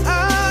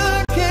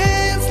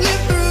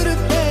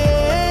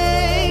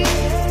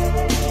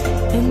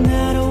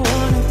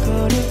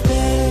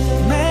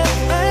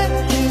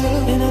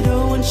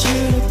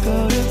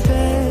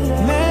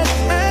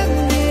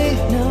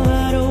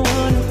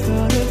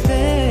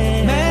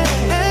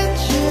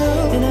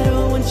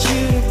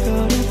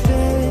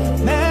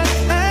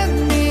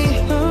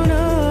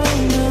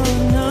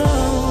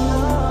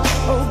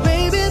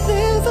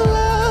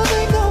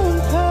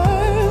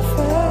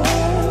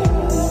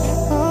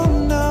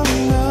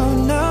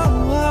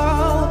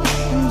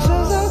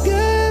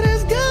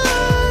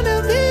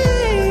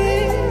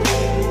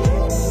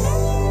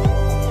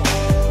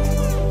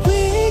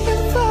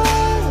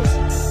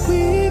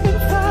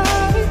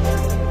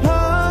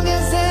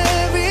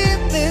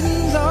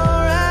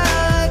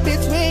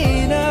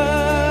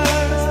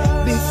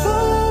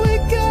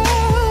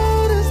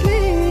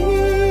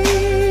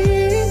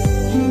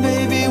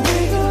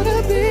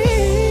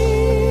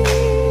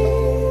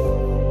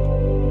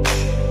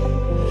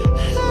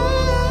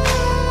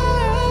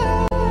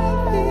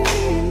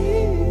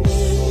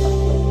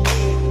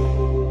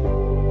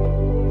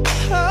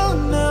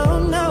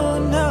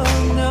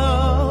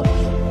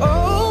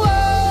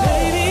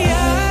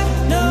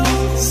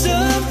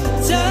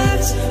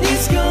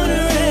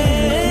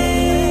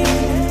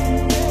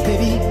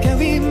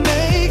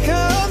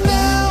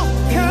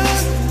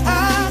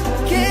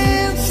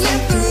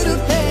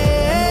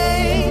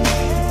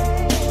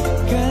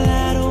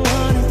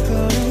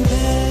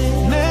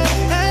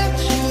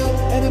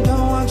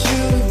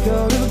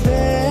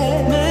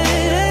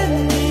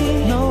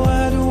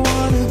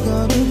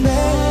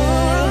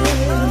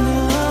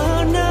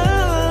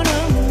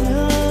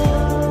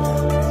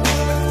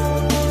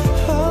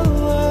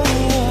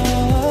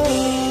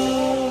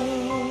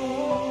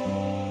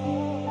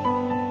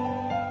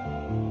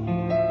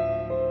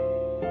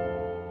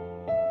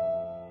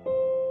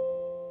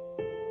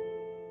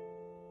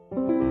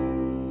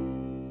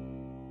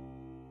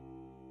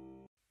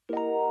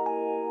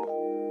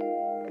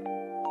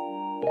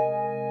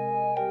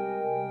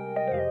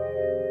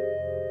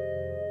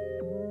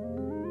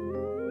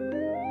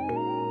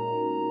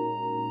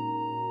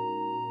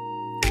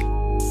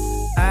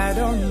I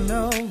don't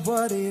know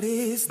what it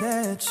is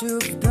that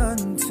you've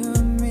done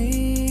to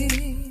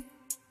me,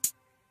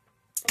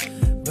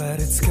 but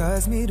it's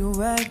caused me to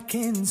act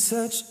in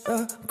such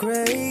a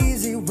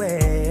crazy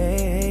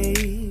way.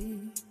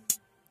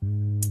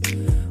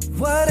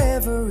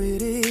 Whatever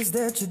it is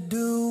that you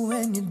do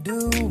when you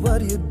do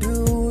what you're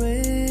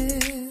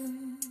doing,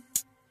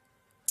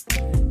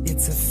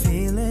 it's a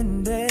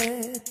feeling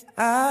that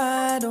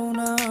I don't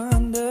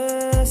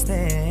understand.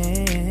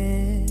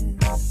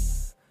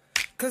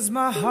 'Cause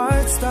my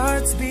heart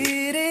starts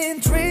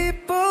beating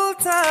triple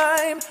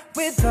time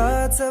with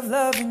thoughts of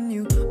loving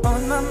you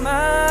on my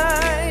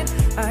mind.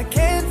 I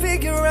can't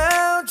figure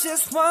out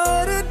just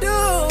what to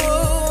do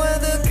when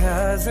the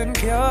cause and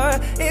cure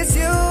is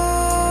you.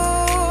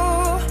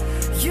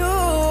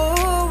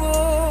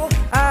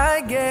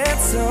 I get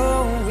so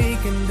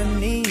weak in the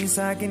knees,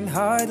 I can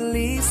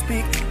hardly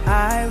speak.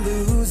 I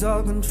lose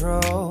all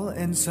control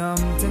and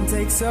something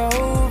takes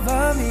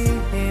over me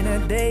in a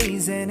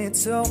daze, and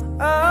it's so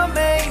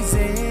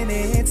amazing.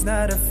 It's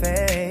not a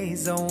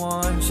phase. I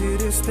want you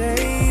to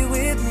stay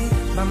with me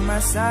by my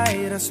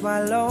side. I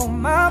swallow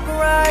my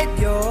pride.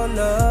 Your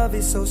love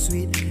is so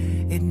sweet,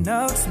 it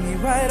knocks me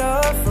right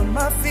off of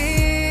my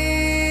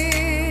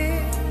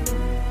feet.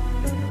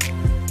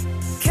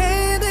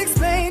 Can't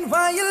explain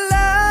why your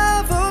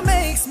love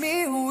makes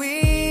me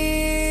weak.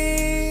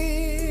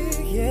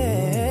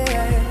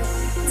 Yeah,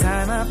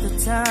 time after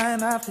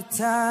time after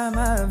time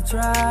I've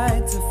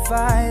tried to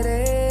fight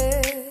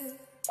it,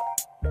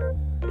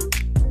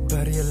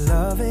 but your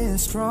love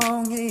is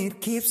strong,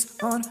 it keeps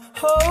on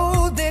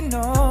holding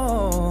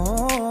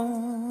on.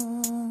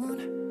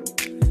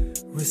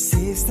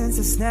 Resistance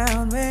is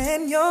down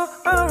when you're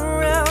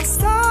around,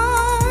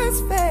 starts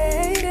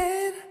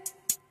fading.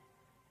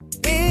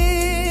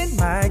 In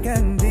my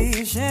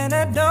condition,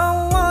 I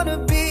don't wanna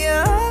be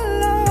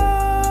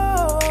alone,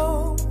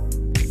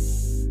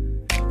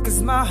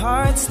 'cause my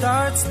heart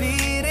starts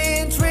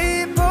beating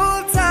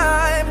triple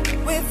time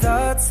with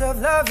thoughts of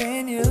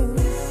loving you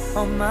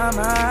on my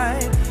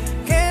mind.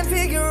 Can't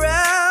figure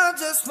out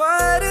just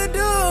what to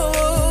do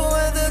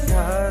when the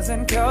cause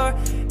and cure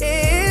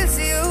is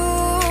you.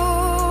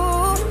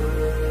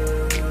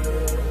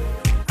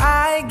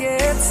 I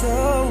get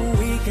so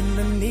weak in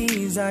the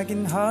knees, I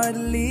can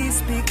hardly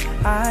speak.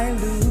 I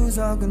lose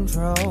all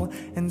control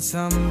and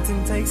something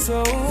takes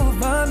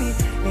over me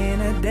in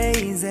a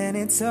daze, and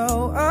it's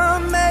so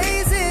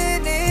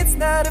amazing. It's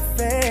not a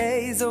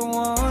phase. I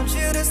want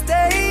you to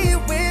stay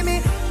with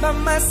me by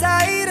my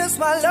side. I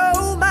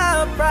swallow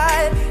my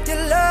pride.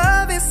 Your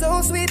love is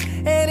so sweet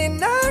and it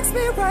knocks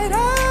me right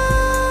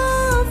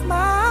off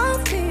my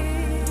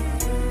feet.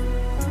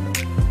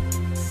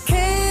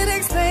 Can't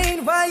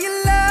explain why your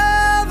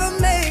love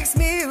makes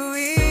me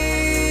weak.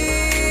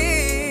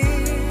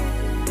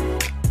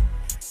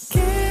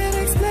 Can't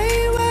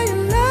explain why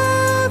your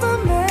love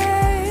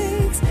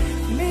makes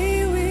me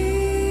weak.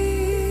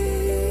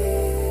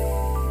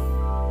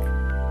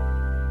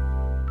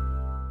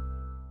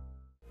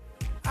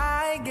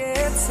 I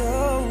get so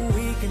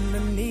weak in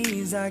the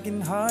knees, I can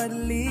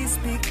hardly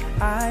speak.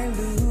 I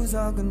lose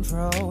all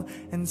control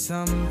and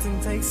something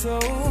takes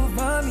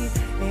over me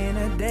in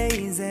a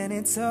daze, and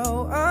it's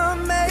so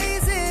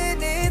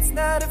amazing. It's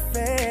not a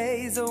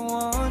phase. I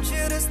want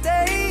you to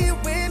stay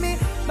with me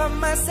by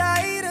my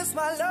side. I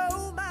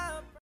swallow my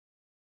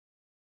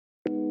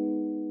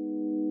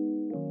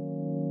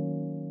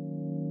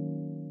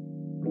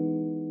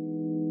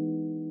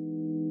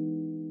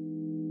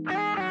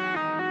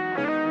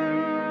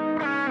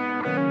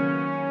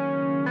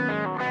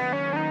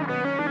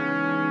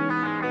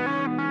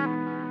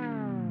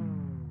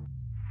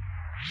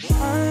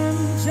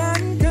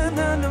andyan ka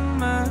na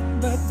naman,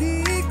 ba't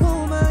di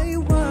ko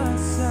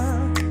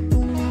maiwasan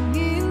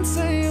tumingin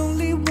sa iyong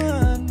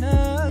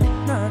liwanag?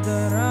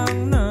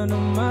 Nadarang na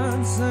naman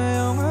sa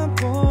iyong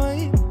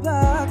apoy,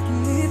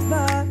 bakit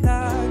ba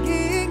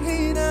laging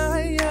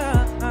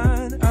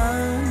hinahayaan?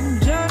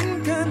 Andyan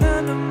ka na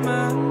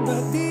naman,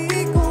 ba't di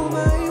ko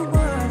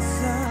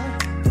maiwasan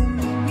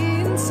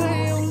tumingin sa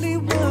iyong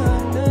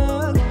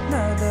liwanag?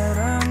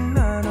 Nadarang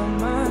na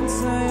naman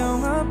sa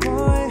iyong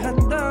apoy,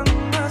 handang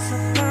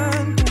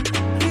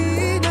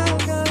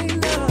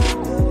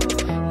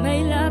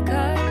May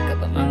lakad ka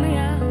ba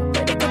mamaya?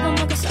 Pwede ka bang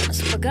makasama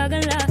sa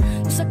paggagala?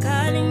 Kung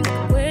sakaling di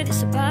ka pwede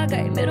sa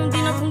bagay, meron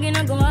din akong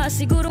ginagawa.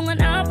 Siguro nga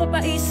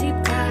napapaisip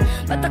ka,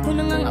 ba't ako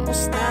nang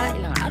amusta?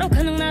 Ilang araw ka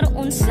nang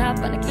naroon sa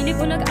panaginip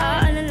ko,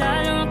 nag-aalala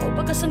lang ako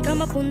baka saan ka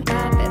mapunta.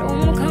 Pero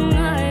mukhang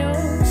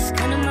ayos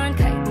ka naman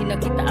kahit di na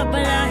kita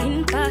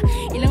abalahin pa.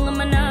 Ilang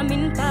naman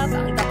namin pa ba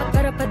ang dapat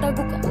para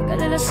patago ka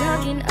mag-alala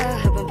sa'kin?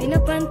 Habang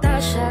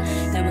pinapantasya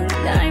lamang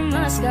nila ay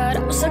mas asgar.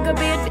 Ako sa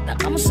gabi at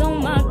pitaka mo sa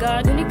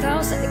umaga. Dun ikaw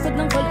sa likod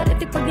ng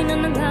kolarete pag di na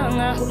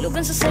nanganga.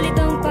 Hulugan sa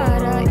salitang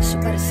para, iso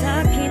para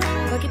sa'kin.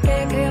 Bakit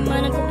kaya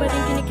kayamanan ko pa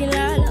rin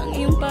kinikilala ang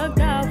iyong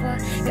pagtawa?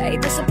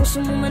 Kahit sa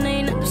puso mo man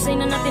ay natusay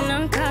na natin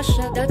ang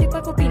kasya. Dati pa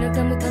ko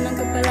pinagdamutan ng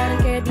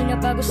kapalaran, kaya di na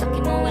bago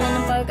sa'kin mawala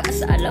ng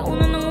pag-asa.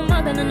 Alauna ng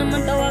umaga na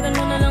naman, tawagan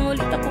mo na lang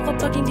ulit ako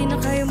kapag hindi na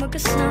kayo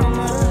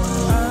magkasama.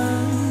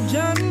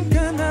 Andyan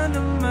ka na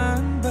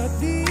naman, ba't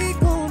di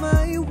ko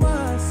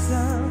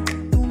maiwasan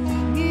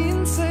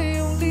tumingin sa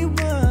iyong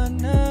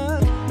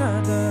liwanag?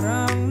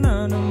 Nadarang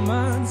na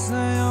naman sa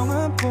iyong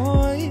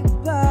apoy,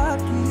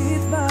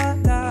 bakit ba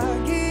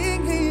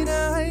laging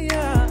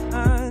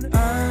hinahayaan?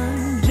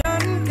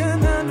 Andyan ka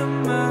na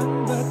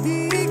naman, ba't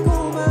di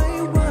ko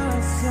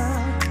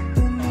maiwasan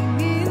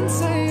tumingin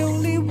sa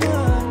iyong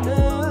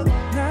liwanag?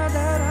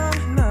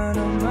 Nadarang na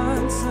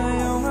naman sa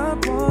iyong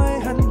apoy,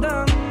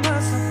 handang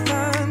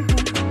masaktan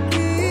kung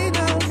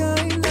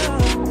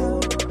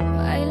kinakailangan.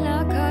 May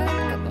lakad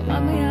ka pa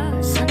mamaya,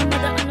 sana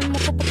madaanan mo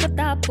ko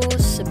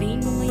pagkatapos.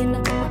 Sabihin mo ngayon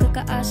ako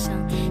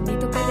magkakaasang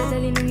dito ka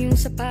dadalhin ng iyong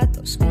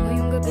sapatos. Kung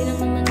ngayong gabi lang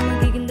naman ang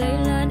magiging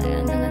dahilan, ay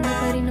andalan na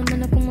pa rin naman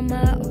akong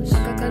mamaos.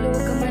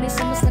 Kakuluwag ka man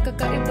isa mas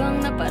nakakaibang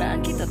na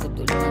paraan kita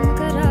tutulungan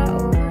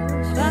magkaraos.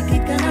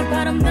 Bakit ka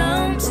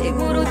nagparamdam?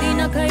 Siguro di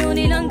na kayo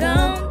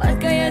nilanggam. At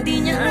kaya di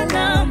niya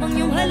alam ang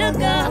iyong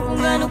halaga, kung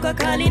gaano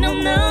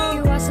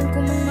kakalinamnam. Iwasan ko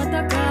mong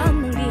matakam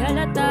nang di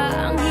halata.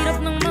 Ang hirap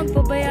ng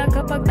magpabaya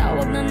kapag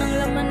tawag na ng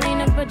laman ay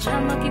nagpadya.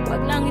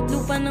 Makipaglangit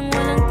lupa ng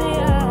walang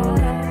taya.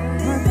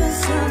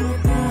 Magkasama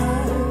ka,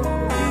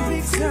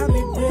 ibig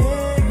sabihin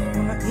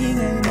mga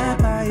ingay na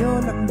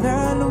tayo lang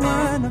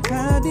dalawa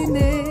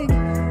nakadinig.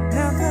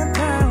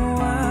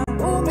 Nakatawa,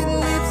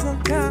 umilip sa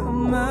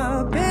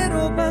kama,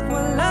 pero ba't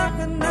wala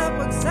ka na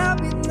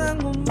pagsapit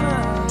ng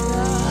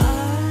umaga?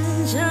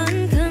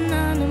 Andyan ka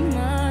na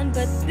naman,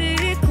 ba't di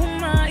ko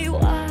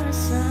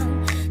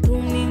maiwasan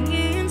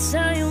tumingin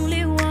sa iyong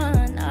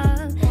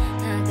liwanag?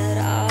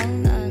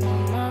 Nadaraan na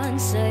naman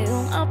sa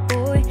iyong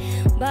apoy,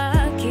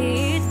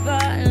 bakit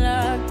ba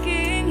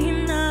laging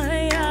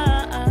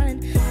hinahayaan?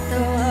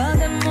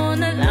 Tawagan mo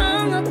na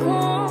lang ako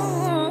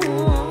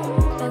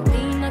pag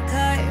di na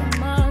kayo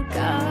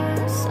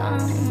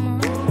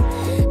magkasama.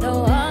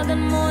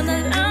 Tawagan mo na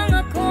lang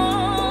ako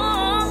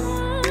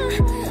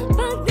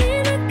pag di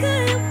na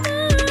kayo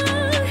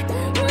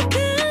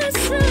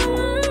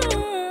magkasama.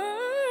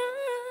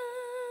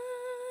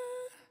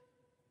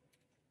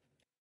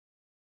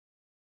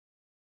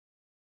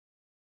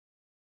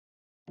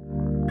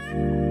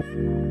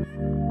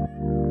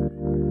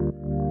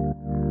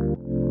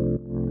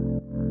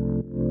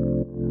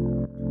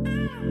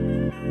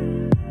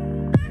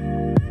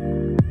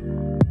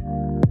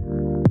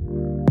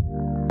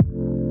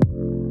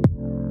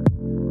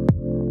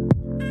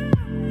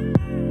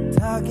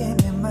 Talking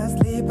in my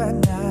sleep at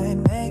night,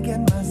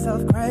 making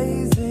myself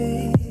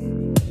crazy.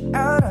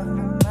 Out of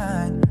my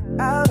mind,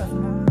 out of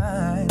my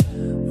mind.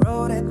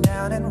 Wrote it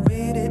down and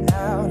read it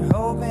out,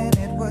 hoping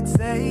it would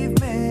save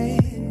me.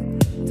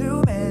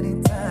 Too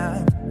many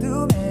times,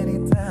 too many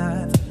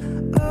times.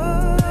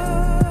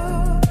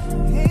 Oh,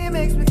 he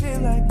makes me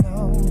feel like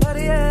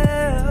nobody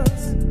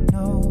else,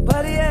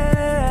 nobody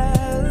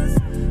else.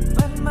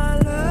 But my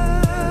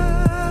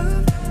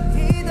love,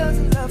 he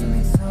doesn't love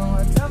me, so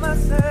I tell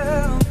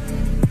myself,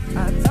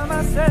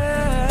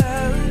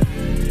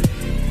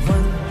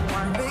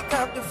 pick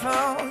up the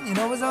phone, you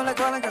know it's only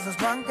calling cause I'm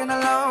drunk and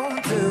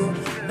alone. 2,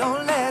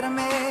 don't let him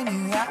in,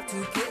 you have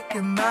to kick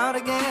him out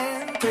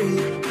again.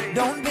 3,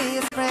 don't be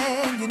his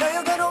friend, you know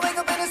you're gonna wake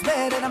up in his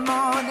bed in the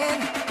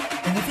morning.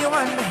 And if you're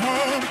under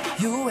him,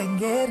 you ain't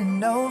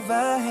getting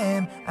over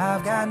him.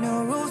 I've got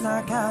new rules,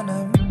 I count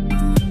them.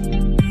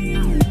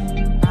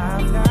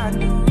 I've got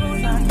new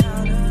rules, I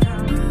count them.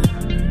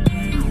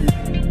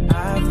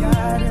 I've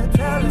gotta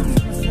tell him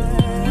to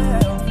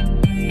myself.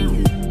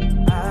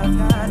 I've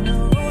got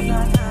new rules, I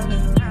count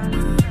them.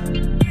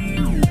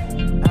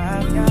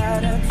 I've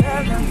gotta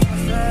tell him to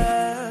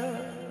myself.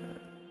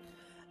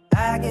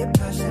 I get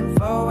pushing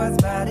forwards,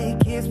 but he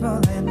keeps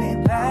pulling me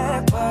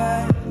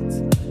backwards.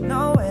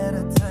 Nowhere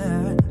to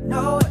turn,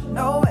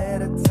 nowhere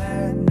to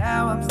turn.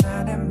 Now I'm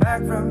standing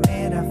back from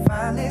it, I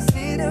finally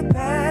see the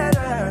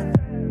pattern.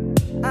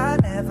 I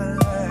never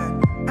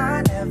learned,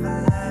 I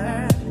never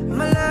learned.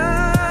 My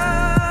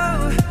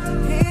love,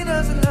 he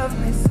doesn't love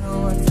me,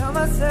 so I tell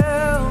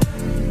myself,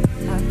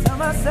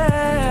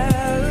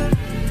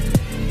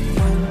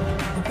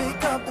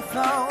 pick up the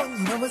phone,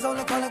 you know it's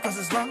only calling cause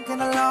it's drunk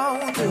and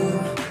alone. 2,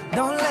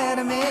 don't let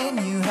him in,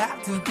 you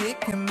have to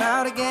kick him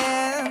out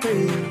again.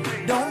 3,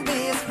 don't be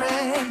his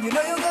friend, you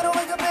know you gotta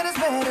wake up in his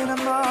bed in the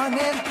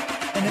morning.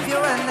 And if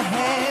you're under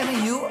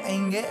him, you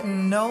ain't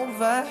getting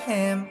over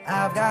him.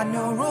 I've got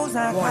new rules,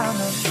 I count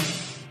them.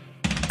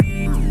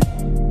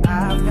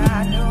 I've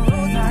got new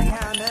rules, I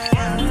count them.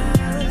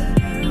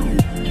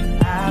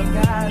 I've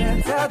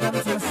gotta tell them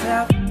to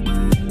myself.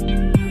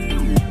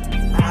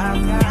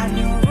 I've got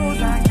new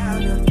rules, I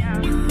count them.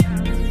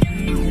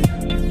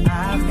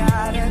 I've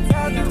gotta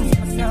tell them to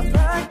myself.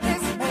 Like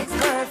this makes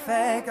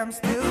perfect, I'm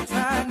still still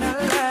trying to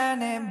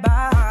learn it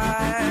by.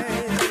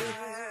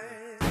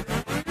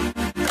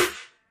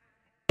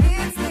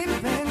 It's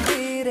deep and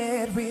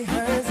needed,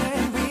 rehearse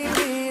and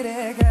repeat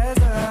it, 'cause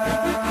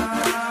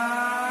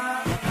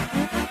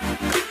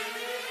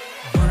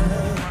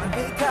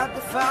pick up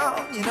the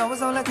phone, you know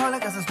it's only calling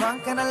 'cause it's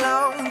drunk and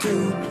alone.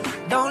 2,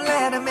 don't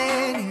let him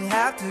in, you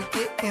have to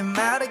kick him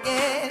out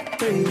again.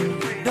 3,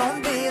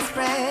 don't be his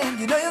friend,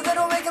 you know you're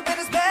gonna wake up in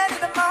his bed in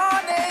the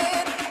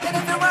morning. And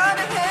if you're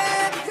running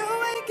ahead, you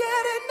ain't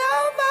getting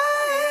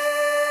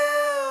nowhere.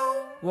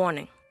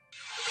 Warning.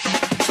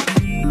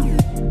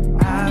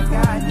 I've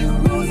got new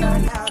rules,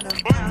 I count them.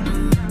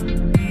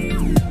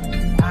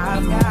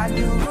 I've got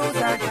new rules,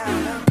 I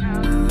count them.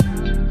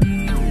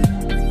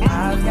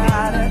 I've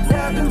gotta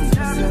tell them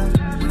to serve.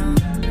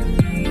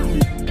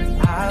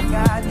 I've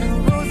got new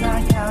rules,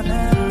 I count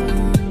them.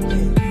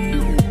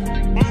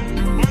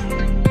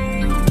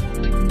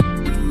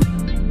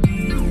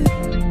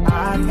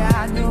 I've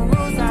got new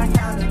rules, I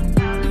count them.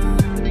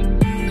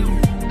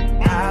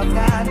 I've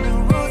got new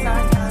rules,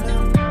 I count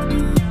them.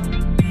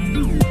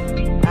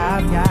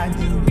 I've got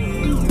new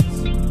rules.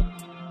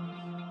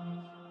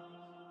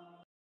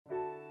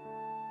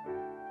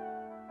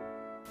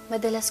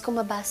 Madalas ko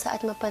mabasa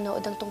at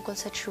mapanood ang tungkol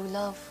sa true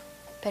love.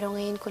 Pero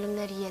ngayon ko lang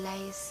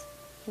na-realize,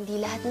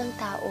 hindi lahat ng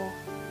tao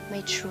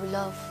may true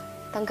love.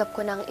 Tanggap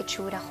ko na ang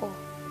itsura ko.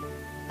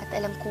 At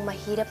alam kong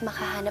mahirap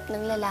makahanap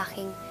ng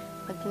lalaking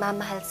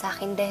magmamahal sa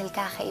akin dahil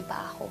kakaiba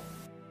ako.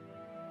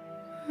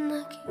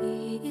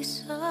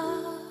 Nag-iisa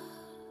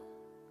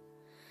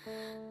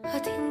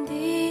at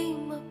hindi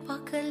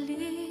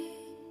mapakali.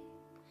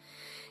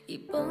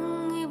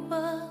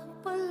 Ibang-iba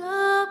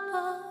pala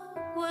pag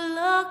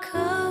wala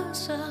ka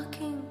sa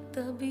aking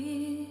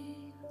tabi.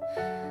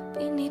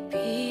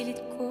 Pinipilit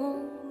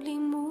kong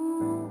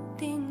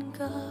limutin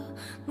ka,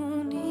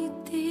 ngunit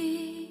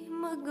di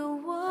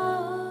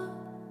magawa.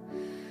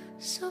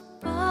 Sa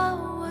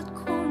bawat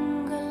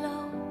kong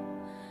galaw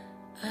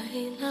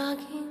ay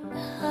laging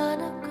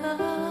hanap ka.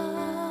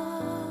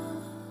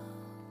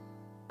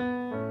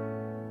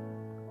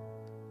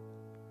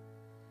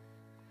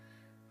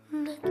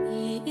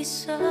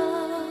 Nag-iisa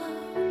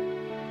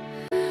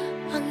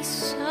ang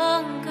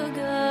isang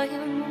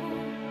kagaya mo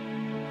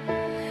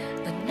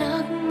na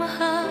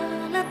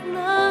nagmahal at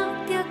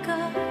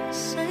nagtiyaga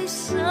sa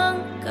isang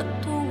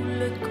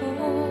katulad ko.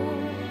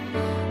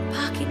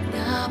 Bakit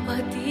nga ba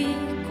di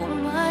ko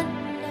man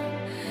lang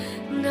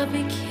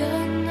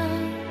nabigyan ng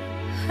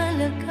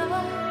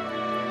halaga?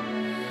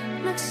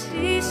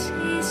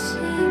 Nagsisisi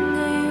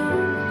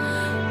ngayon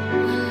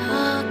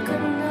wala ka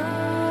na.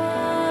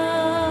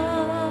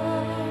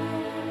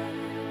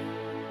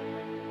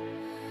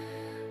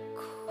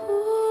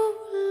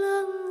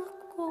 Kulang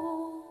ako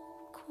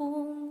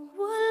kung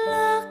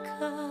wala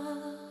ka.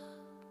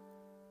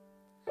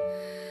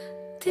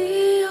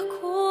 Di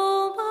ako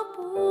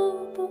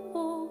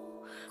mabubuo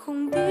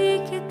kung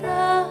di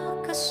kita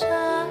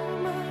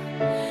kasama.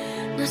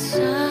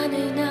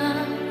 Nasanay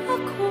na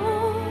ako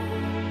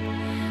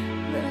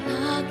na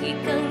lagi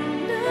kang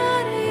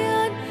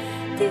nariyan.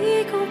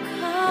 Di ko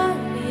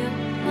kaya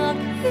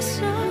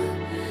mag-isa.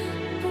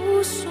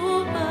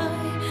 Puso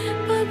ay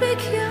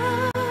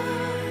pagbigyan.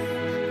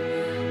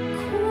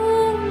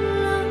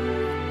 Kulang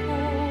ako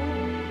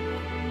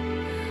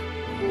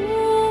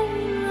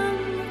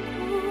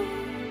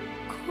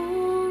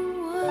kung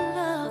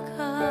wala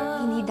ka.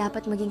 Hindi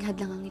dapat maging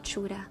hadlang ang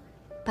itsura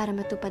para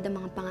matupad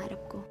ang mga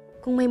pangarap ko.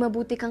 Kung may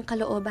mabuti kang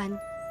kalooban,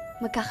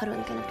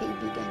 magkakaroon ka ng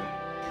kaibigan.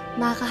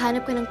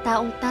 Makakahanap ka ng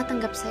taong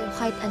tatanggap sa'yo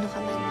kahit ano ka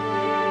man.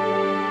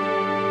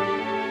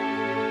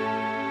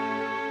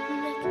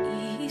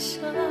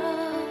 Nag-iisa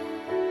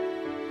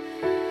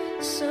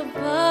sa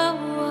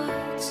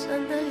bawat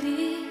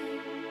sandali,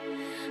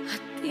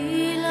 at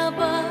tila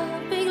ba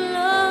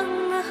biglang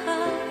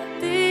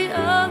nahati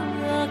ang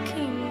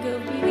aking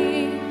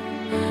gabi.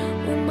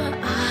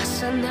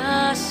 Umaasa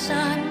na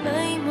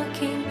sana'y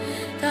maging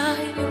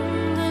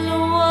tayong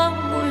dalawang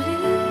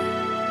muli.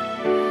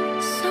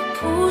 Sa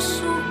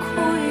puso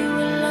ko'y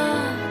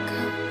wala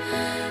kang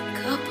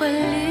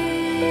kapalit.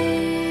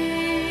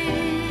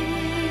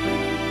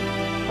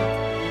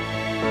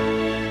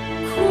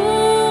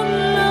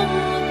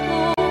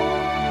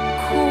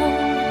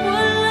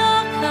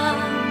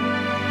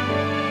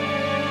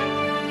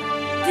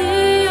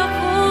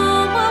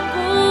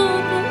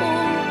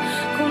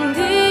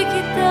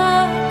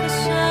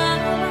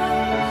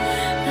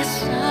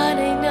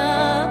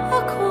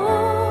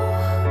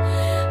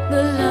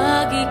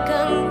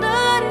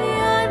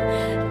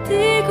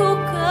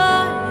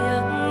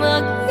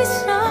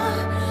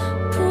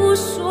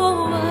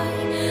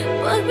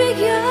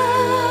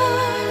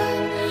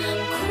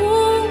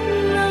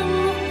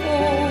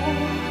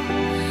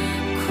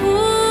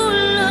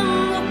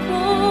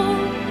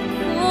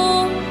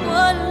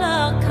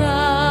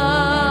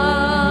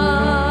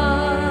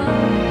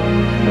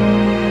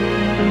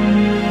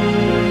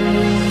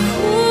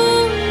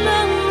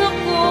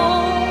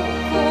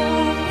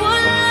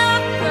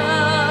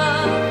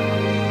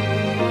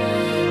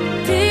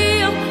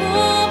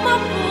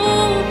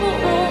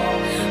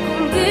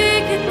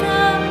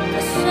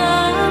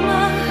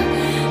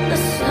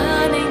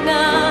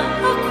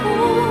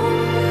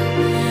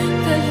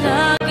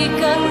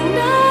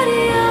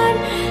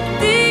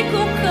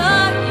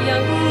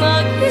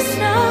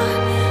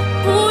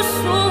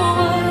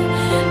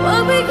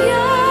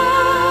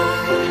 pagbigyan.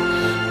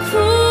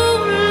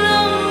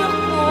 Kulang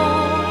ako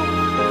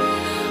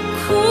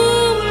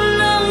kung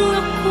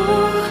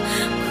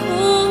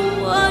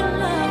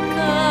wala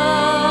ka.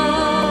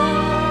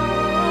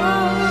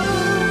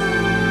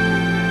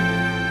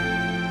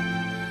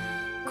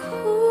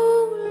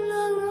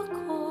 Kulang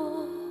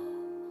ako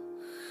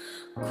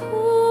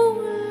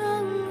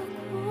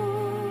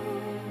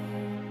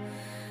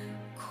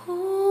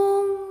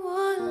kung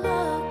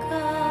wala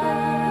ka.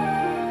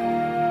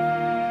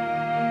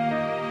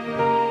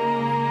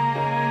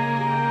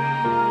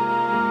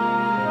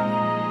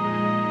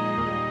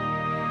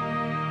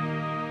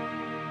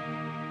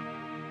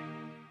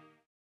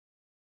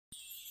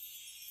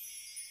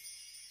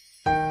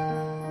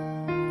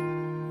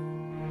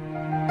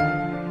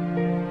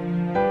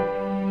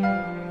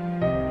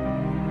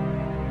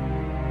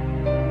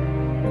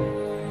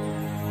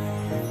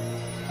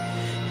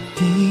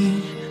 Di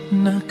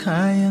na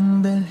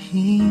kayang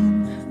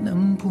dalhin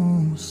ng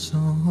puso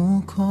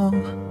ko.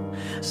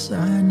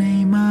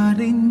 Sana'y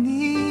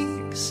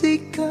marinig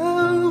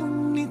sigaw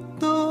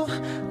nito.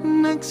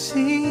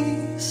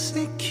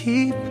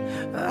 Nagsisikip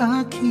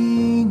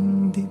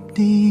aking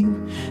dibdib.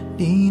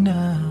 Di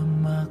na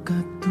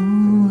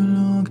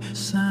makatulog.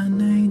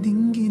 Sana'y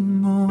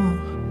dinggin mo.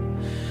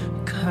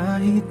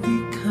 Kahit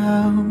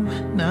ikaw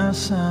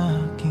nasa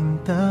aking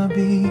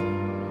tabi,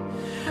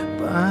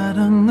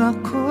 parang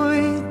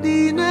ako'y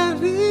di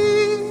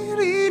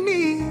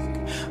naririnig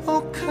o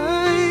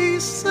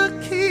kay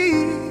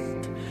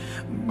sakit.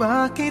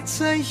 Bakit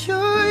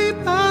sa'yo'y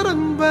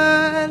parang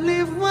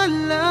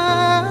baliwala?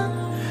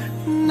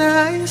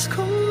 Nais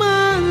kong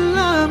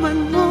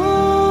malaman mo.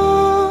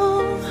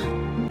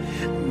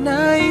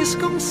 Nais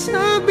kong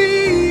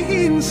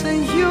sabihin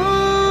sa'yo,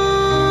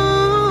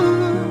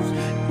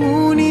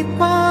 ngunit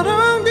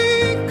parang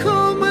di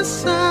ko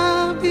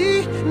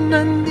masabi.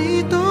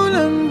 Nandito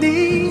lang,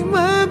 di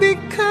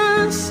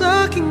mabigkas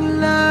sa aking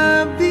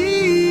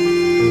labi.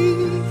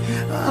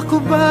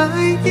 Ako ba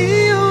ay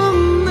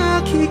iyong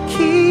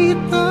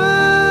nakikita?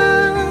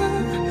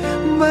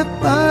 Ba't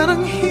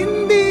parang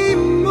hindi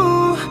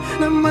mo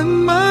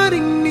naman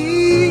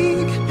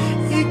marinig?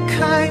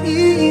 Ika'y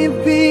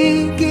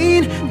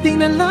iibigin, di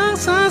na lang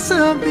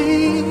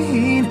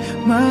sasabihin.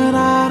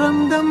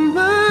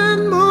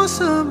 Mararamdaman mo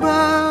sa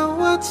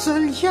bawat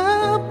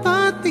sulyap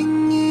at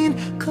tingin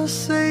ko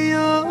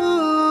sa'yo.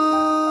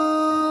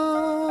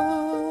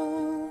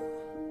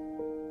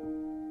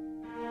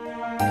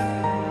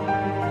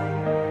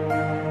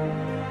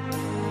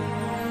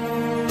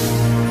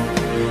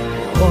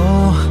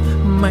 Oh,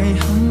 may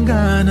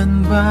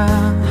hangganan ba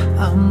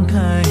ang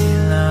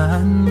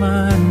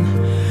kailanman?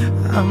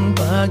 Ang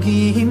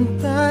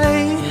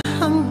paghihintay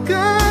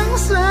hanggang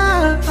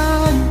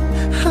saan?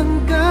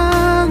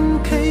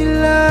 Hanggang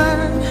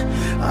kailan?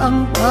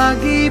 Ang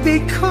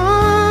pag-ibig ko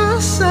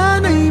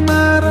sana'y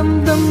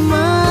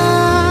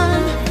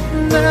maramdaman.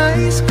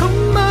 Nais kong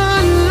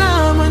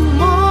malaman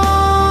mo.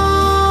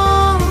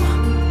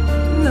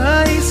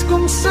 Nais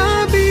kong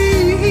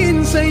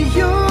sabihin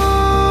sa'yo,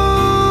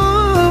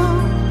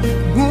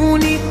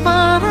 ngunit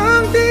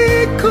parang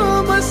di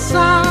ko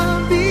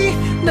masabi.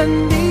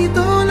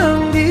 Nandito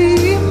lang,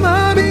 di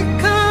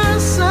mabigkas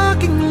sa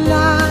aking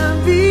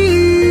labi.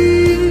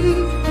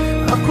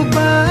 Ako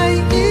ba ay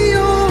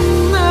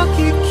iyong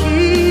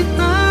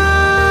nakikita?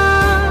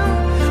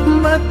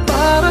 Ba't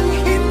parang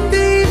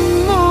hindi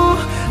mo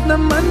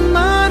naman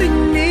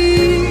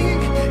marinig?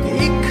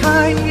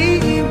 Ika'y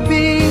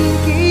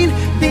iibigin,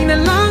 di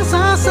na lang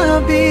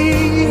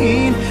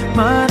sasabihin.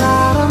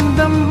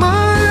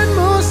 Mararamdaman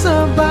mo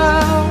sa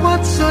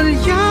bawat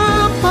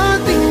sulyap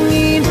at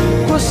tingin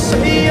ko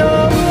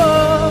sa'yo.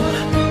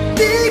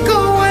 Di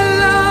ko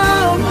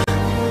alam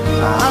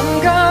ang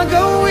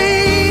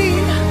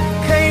gagawin.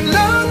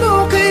 Kailan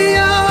mo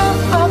kaya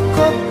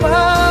ako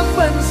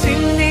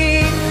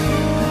papansinin?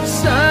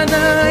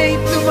 Sana'y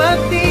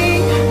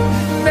tumating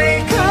na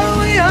ikaw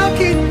ay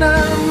akin na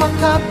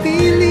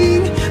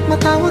makapiling.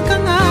 Matawag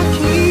kang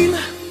akin.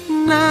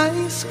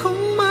 Nais kong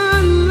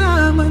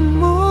malaman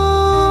mo.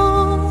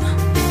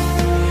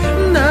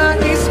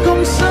 Nais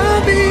kong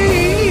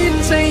sabihin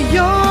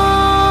sa'yo,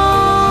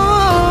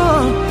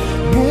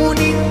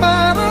 ngunit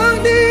parang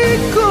di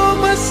ko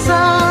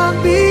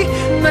masabi.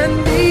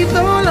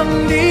 Nandito lang,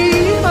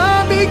 di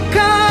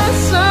mabigkas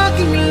sa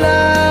aking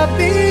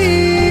labi.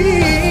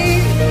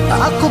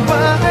 Ako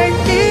ba ay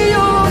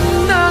iyong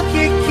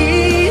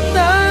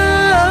nakikita?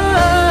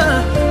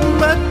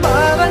 Ba't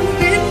parang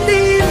hindi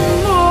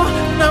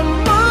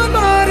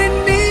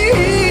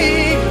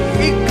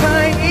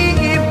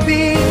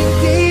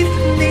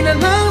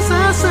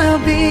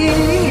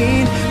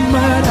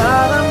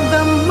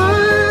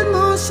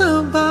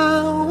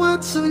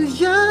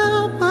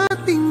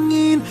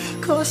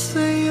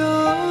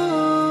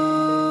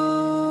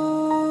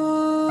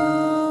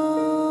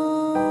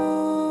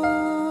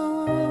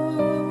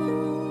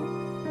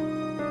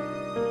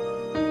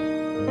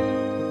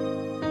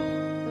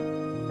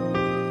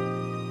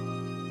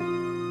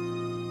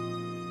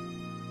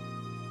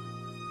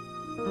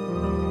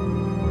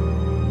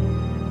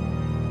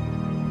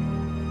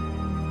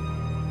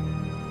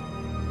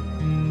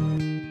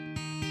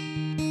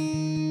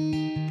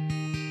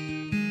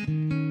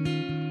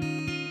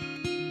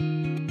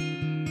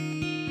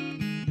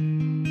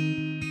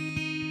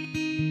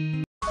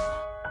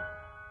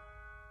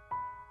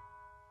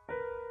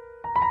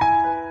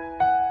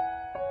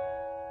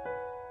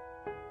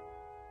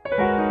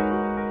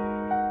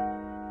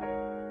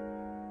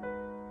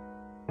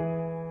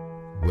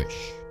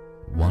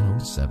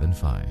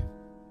 9475.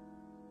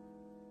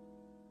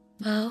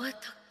 Bawat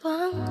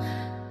hakbang,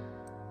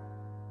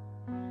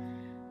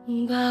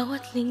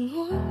 bawat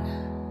lingon,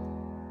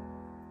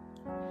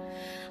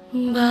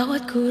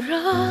 bawat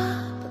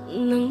kurap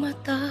ng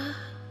mata,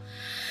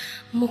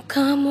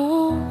 mukha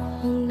mo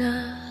ang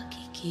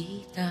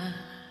nakikita.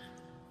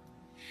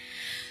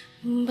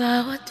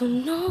 Bawat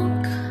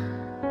tunog,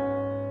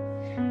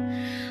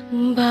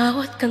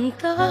 bawat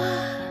kanta,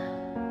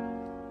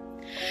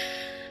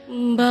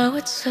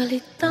 bawat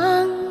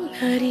salitang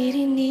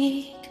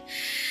naririnig,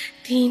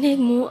 tinig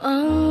mo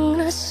ang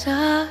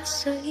nasa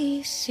sa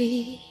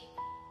isip.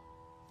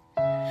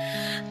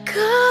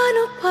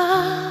 Gaano pa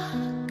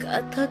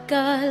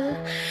katagal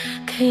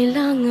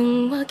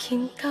kailangang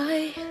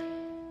maghintay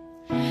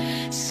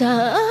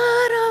sa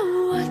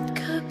araw at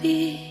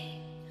gabi?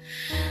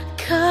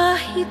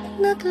 Kahit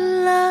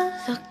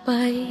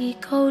naglalakbay,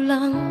 ikaw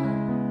lang,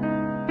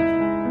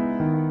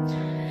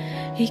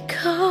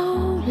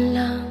 ikaw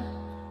lang.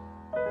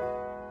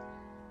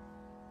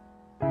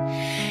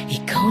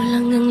 Ikaw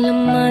lang ang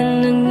laman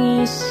ng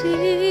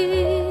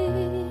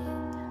isip,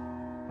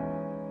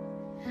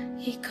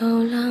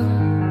 ikaw lang.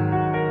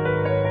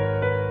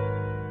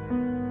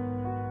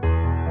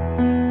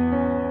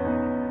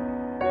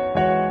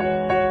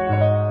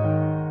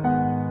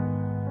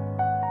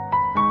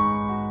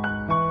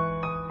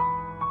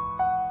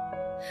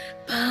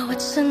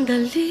 Bawat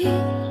sandali,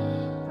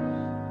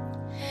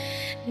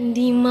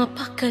 di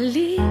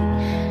mapakali.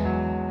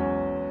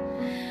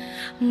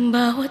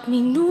 Bawat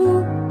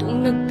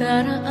minutong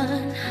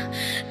nagdaraan,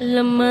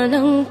 laman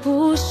ng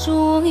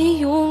puso ang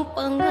iyong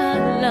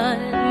pangalan.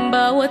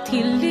 Bawat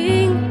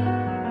hiling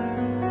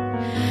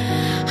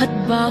at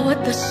bawat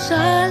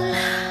dasal,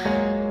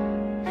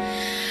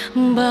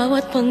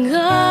 bawat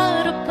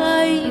pangarap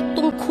ay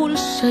tungkol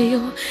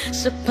sa'yo.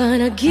 Sa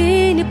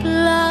panaginip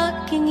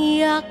laging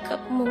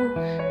yakap mo.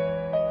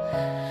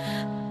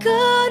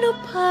 Gaano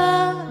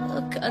pa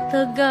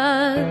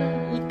katagal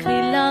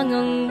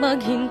kailangang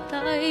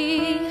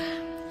maghintay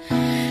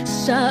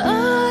sa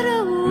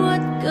araw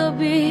at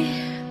gabi?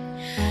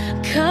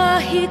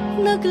 Kahit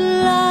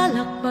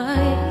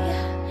naglalakbay,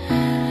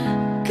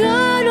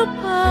 gaano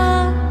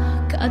pa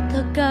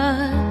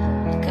katagal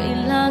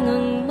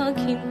kailangang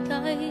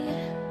maghintay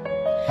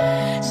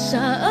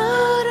sa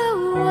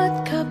araw at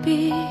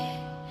gabi?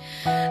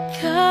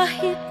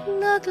 Kahit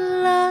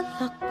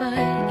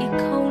naglalakbay,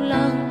 ikaw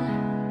lang,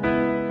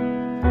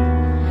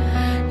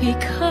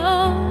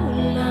 ikaw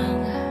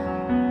lang.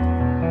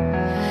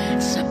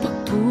 Sa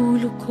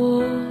pagtulog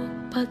ko,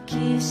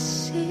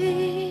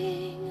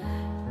 pagising,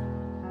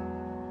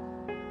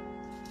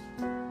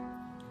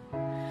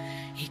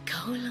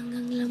 ikaw lang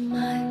ang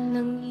laman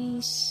ng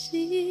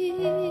isip,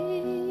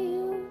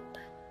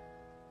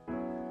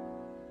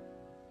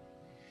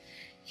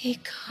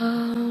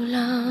 ikaw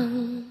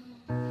lang.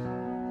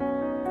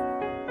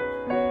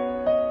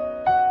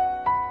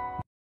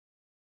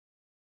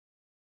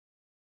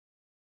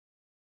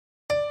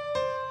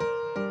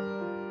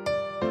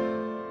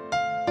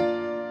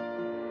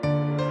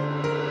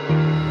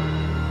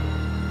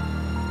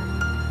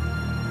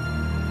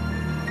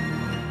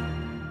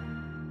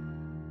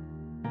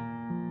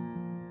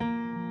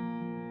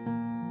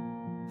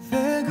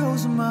 There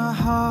goes my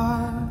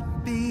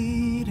heart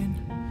beating,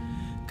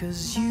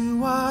 'cause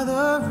you are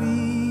the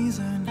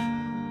reason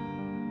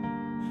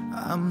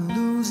I'm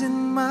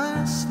losing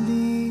my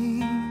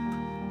sleep.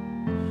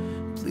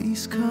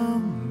 Please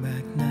come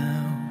back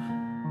now.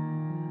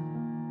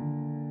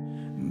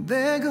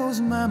 There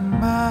goes my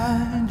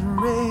mind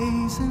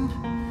racing,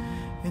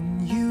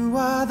 and you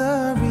are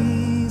the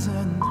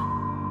reason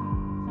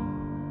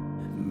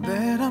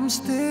that I'm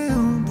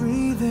still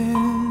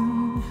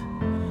breathing.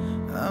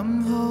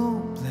 I'm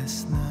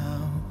hopeless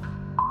now.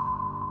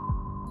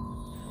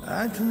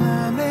 I'd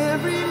climb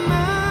every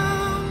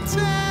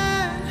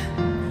mountain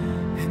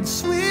and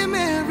swim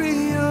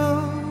every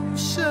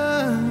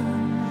ocean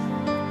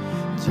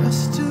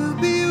just to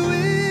be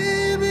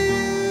with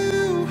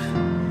you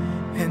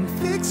and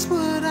fix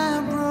what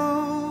I'm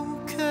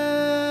broken.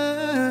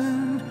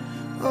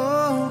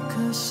 Oh,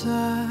 'cause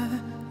I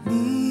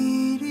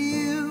need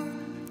you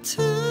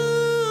to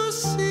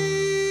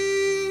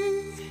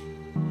see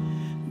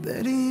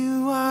that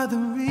you are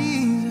the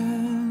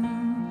reason.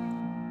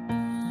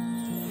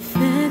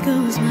 There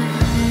goes my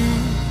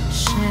head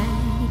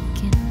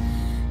shaking,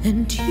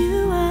 and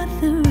you are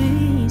the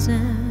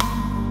reason.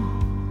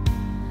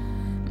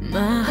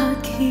 My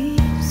heart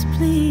keeps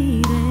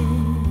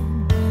bleeding.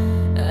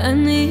 I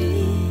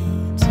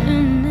need you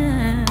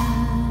now.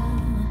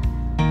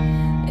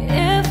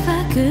 If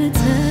I could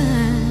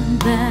turn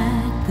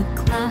back the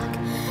clock,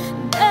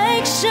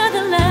 make sure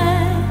the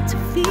lights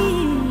are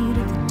feed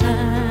at the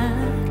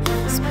dark,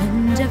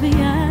 spend every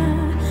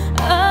hour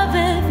of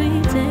every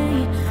day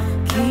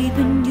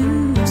keeping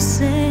you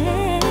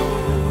safe.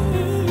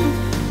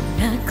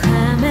 I'd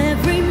climb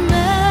every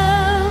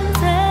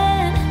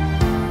mountain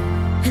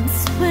and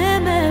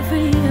swim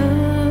every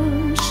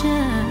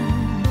ocean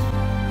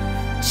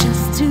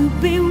just to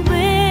be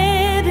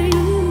with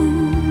you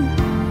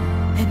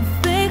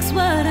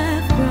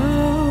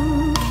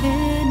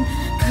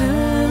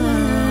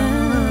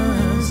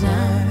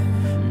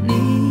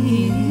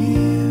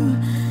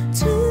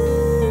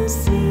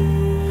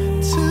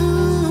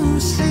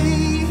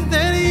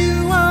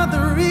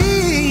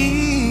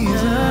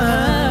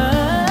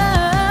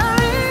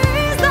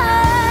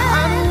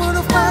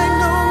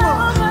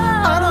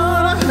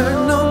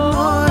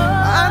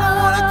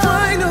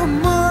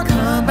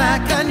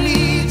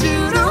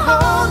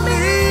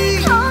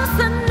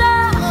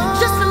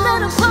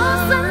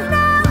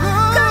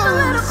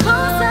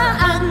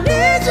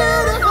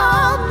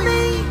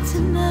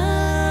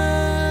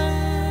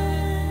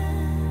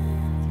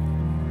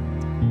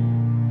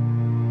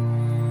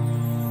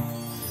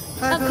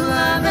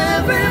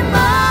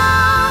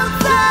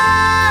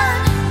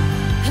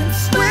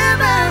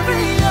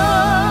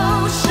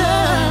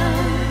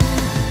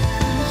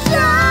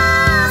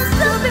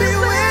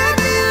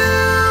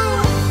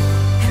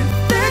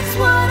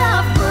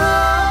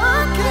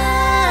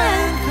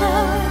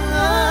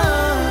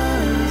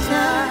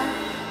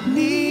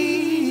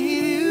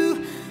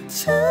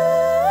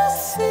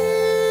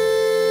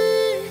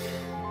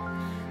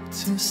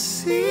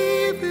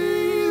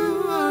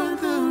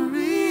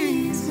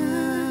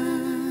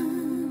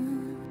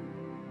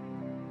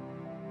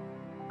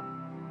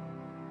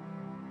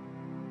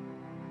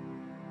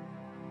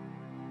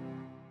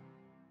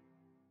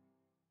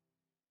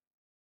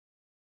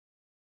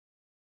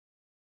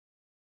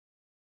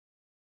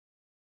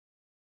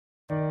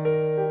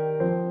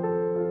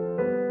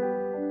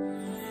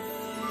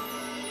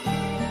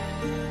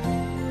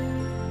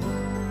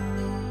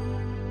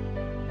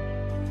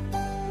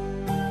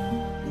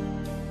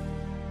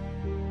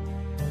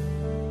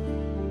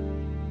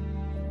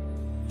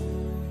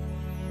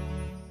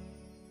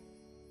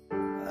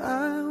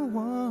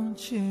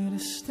You to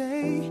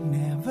stay,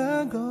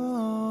 never go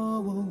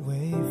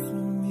away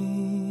from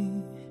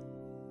me.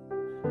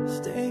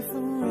 Stay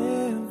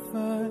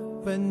forever,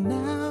 but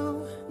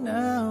now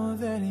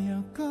that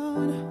you're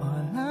gone,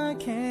 all I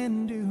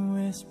can do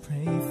is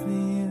pray for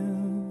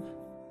you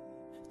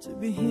to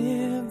be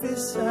here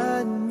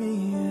beside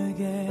me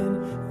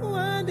again.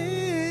 Why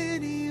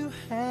did you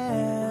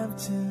have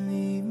to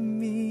leave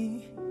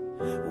me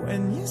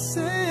when you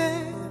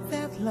said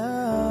that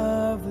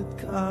love would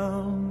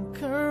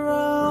conquer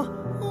all?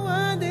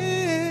 Why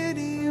did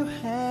you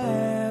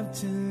have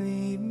to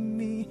leave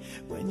me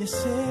when you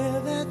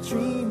said that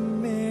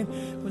dreaming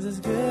was as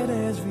good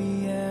as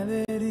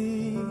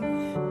reality?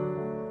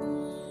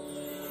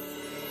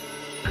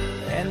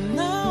 And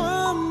now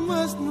I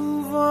must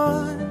move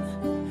on,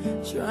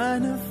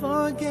 trying to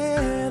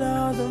forget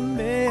all the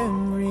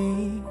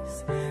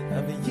memories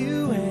of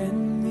you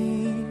and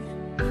me.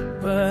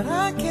 But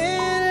I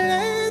can't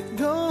let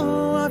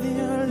go of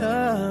your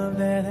love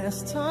that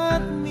has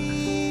taught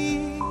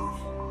me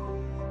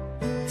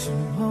to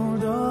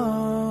hold on.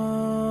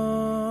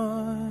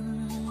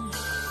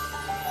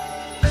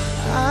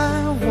 I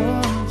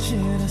want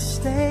you to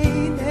stay,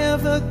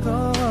 never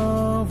go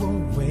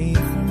away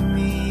from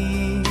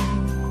me.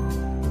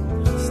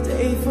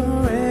 Stay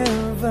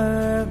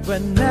forever,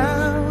 but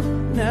now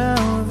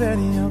that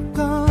you're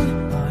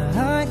gone, all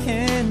I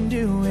can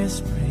do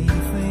is pray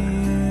for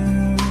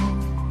you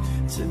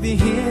to be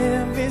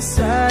here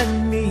beside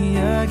me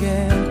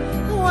again.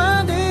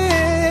 Why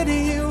did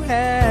you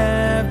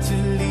have to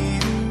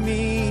leave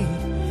me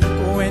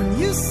when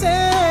you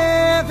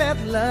said that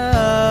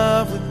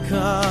love would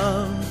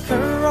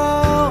conquer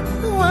all?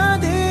 Why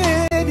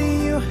did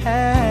you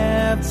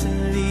have to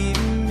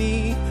leave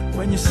me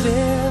when you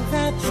said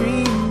that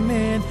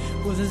dreaming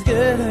was as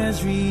good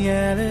as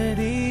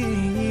reality?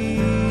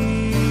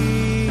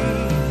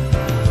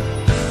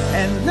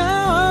 And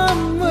now I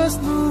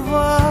must move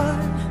on,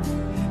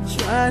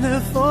 trying to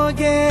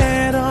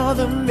forget all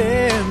the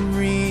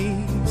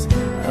memories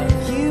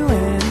of you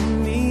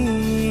and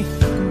me.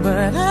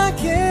 But I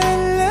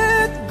can't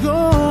let go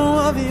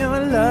of your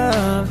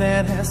love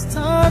that has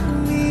taught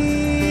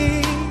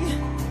me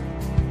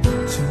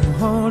to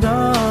hold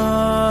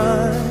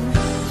on.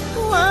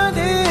 Why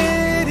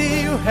did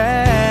you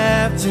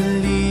have to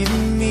leave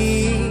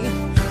me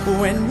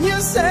when you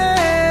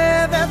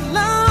said that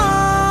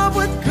love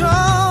would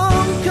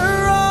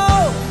conquer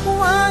all?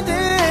 Why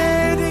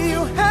did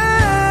you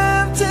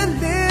have to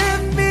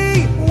leave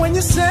me when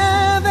you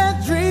said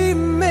that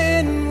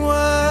dreaming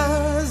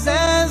was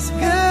as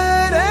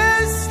good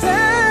as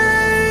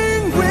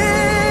staying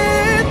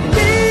with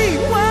me?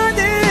 Why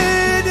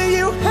did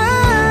you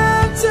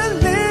have to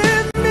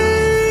leave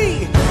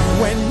me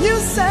when you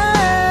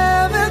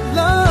said that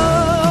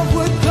love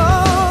would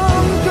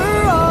conquer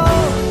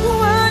all?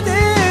 Why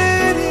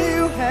did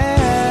you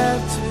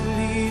have to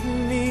leave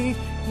me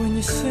when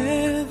you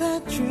said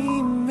that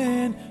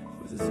dreaming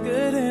was as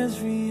good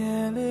as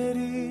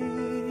reality?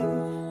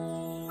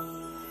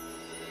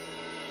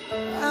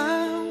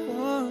 I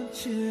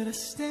want you to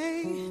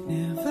stay,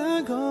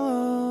 never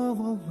go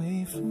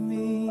away from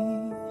me.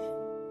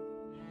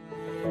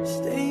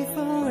 Stay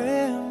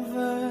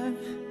forever.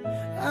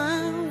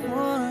 I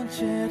want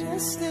you to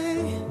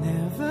stay,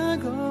 never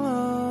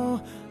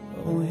go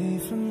away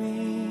from me.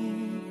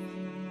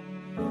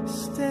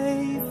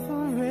 Stay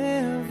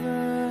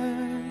forever.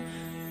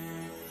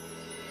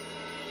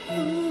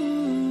 Ooh.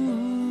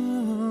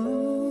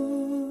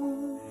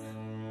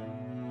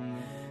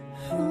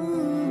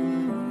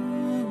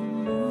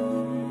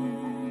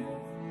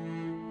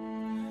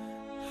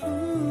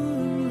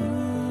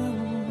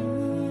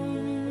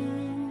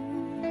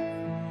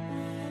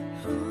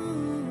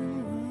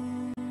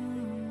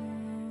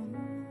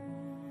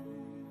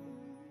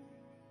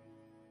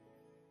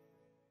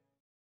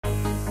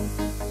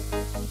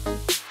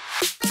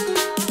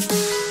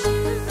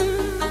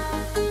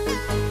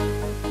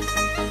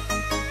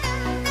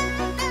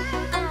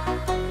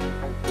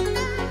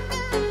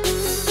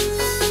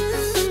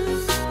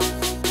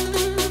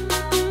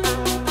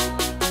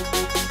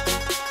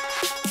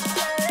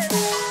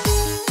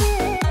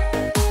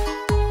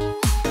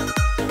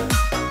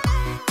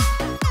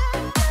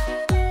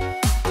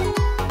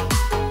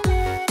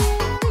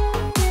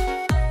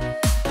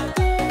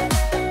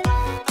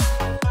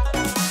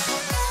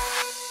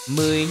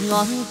 Mười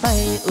ngón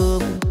tay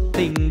ôm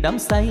tình đắm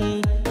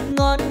say,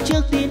 ngón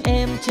trước tiên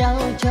em trao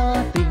cho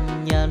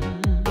tình nhân.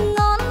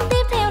 Ngón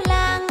tiếp theo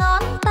là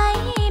ngón tay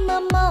mơ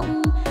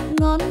mộng,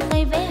 ngón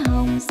tay vẽ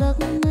hồng giấc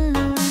mơ.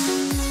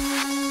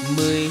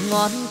 10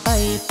 ngón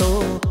tay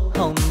tô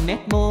hồng nét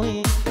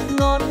môi,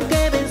 ngón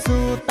kế bên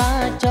du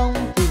ta trong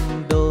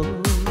tình đôi.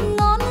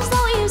 Ngón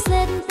dấu yêu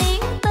dệt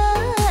tiếng tơ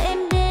êm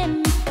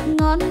đềm,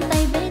 ngón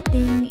tay vẽ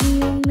tình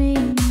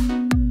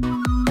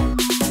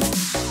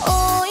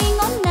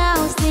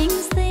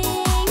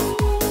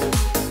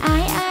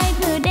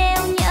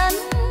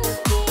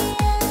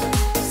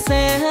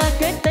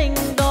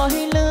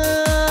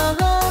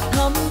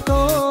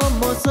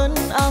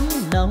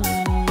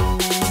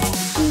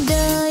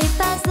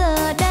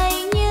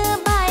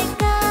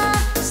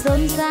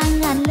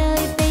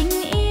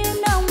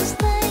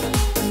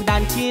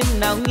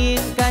nào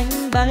nghiêng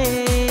cánh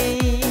bay,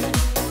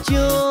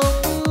 chúc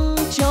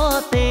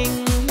cho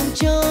tình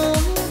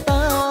chúng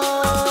ta.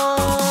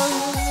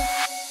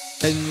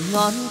 Từng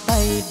ngón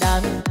tay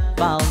đàn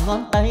vào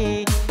ngón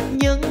tay,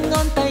 những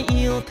ngón tay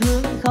yêu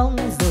thương không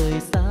rời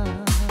xa.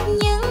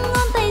 Những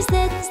ngón tay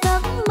dệt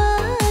giấc mơ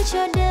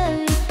cho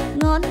đời,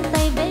 ngón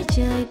tay vẽ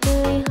trời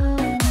tươi hồng.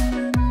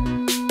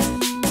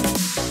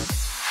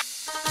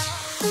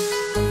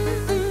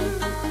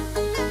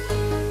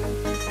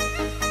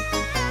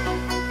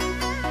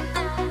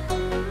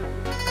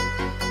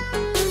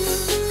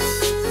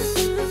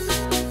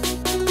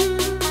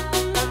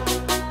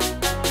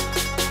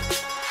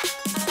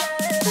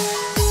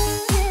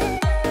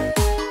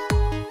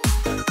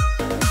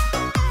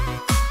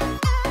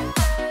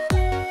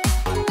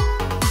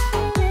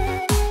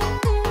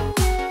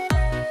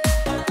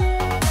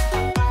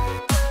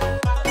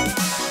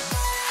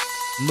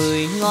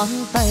 Mười ngón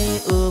tay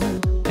ôm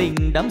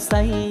tình đắm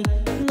say,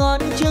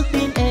 ngón trước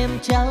tiên em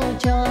trao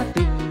cho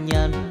tình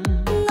nhân.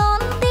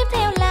 Ngón tiếp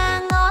theo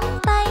là ngón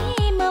tay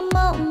mơ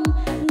mộng,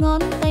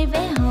 ngón tay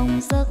vẽ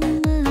hồng giấc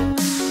mơ.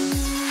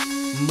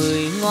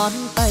 10 ngón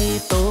tay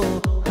tô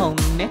hồng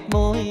nét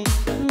môi,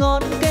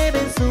 ngón kế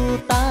bên dù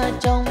ta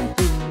trong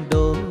tình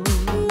đôi.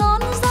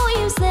 Ngón dấu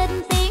yêu dệt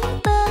tiếng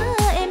tơ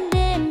êm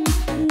đềm,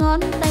 ngón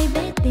tay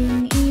vẽ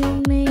tình yêu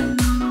mình.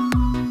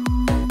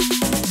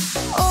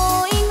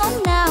 Ôi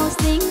ngón nào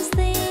xinh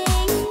xinh,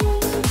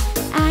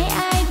 ai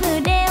ai vừa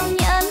đeo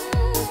nhẫn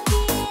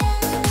kia,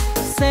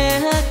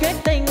 Sẽ kết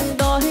tình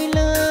đôi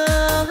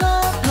lứa,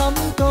 thắm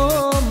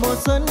tô mùa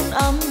xuân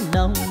ấm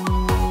nồng.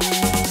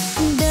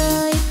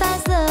 đời ta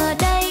giờ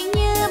đây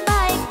như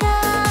bài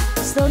ca,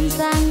 rộn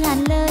ràng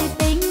ngàn lời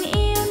tình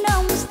yêu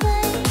nồng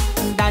say.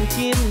 Đàn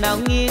chim nào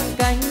nghiêng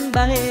cánh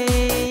bay,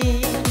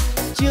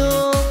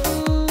 chúc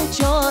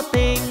cho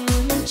tình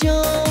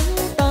chúng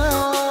ta.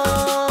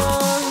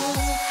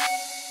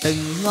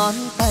 Từng ngón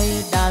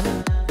tay đàn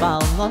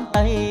vào ngón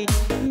tay,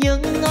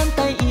 những ngón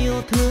tay yêu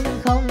thương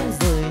không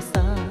rời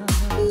xa.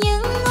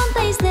 Những ngón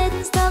tay dệt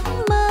giấc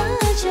mơ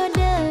cho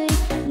đời,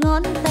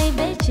 ngón tay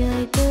vẽ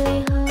trời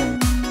tươi hồng.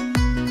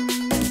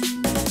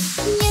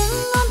 Những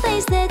ngón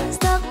tay dệt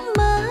giấc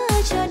mơ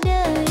cho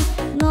đời,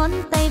 ngón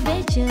tay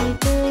vẽ trời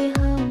tươi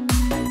hồng.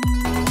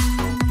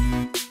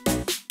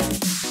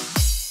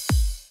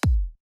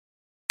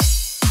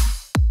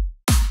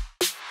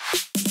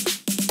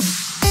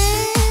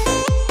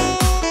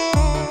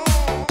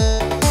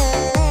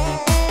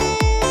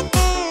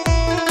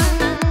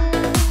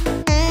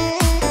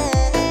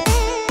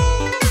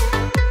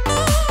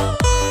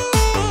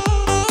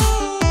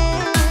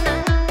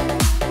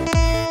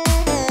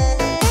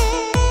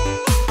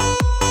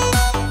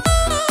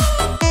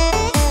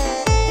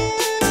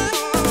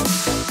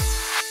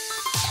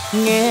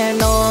 Nghe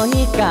nói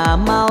Cà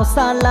Mau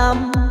xa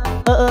lắm,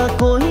 ở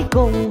cuối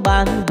cùng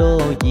bản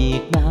đồ Việt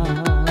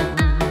Nam.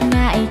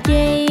 Ngại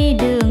chi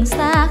đường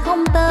xa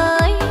không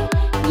tới,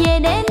 về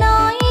để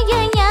nói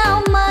với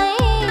nhau mấy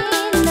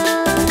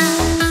lời.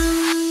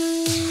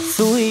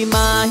 Xuôi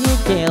mái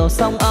chèo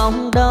sông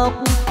Ong Đốc,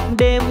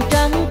 đêm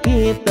trắng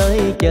kia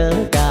tới chợ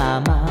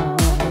Cà Mau.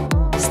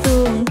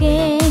 Xuồng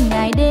ghe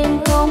ngày đêm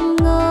không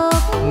ngớt,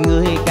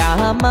 Người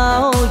Cà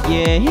Mau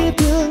dễ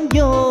thương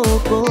vô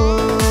cùng.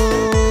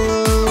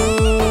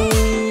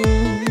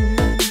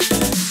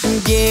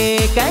 Về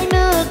cái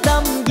nước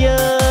đầm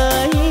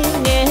dơi,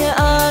 nghe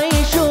ai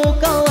ru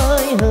câu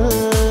ơi hời.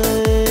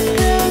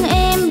 thương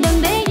em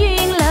đừng để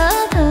duyên lỡ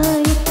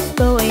thời,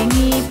 tội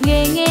nghiệp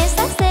ghê nghe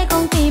xác xe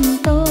con tìm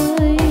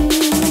tôi.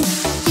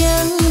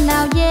 Chân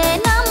nào về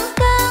năm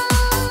cân,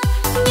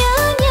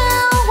 nhớ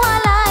nhau qua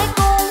lại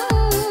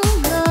cũng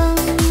gần.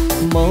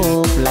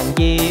 Một lần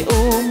về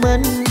U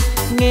Minh,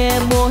 nghe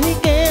mối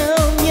kêu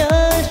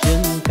nhớ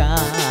rừng Cà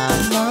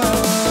Mau.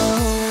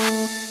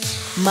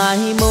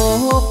 Mai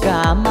mốt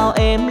Cà Mau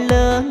em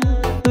lớn,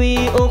 tuy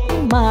Úc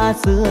mà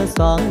xưa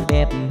son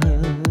đẹp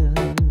hơn.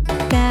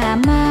 Cà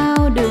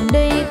Mau đường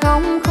đi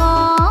không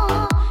khó,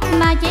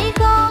 mà chỉ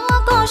có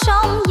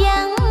sông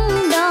vắng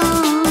đò.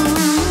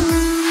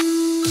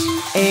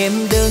 Em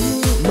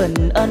đứng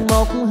mình ơn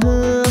một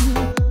hương,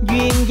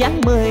 duyên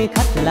dáng mời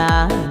khách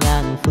là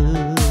ngàn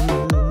phương.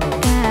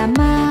 Cà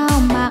Mau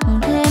mặc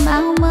thêm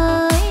áo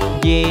mới,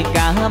 Về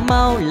Cà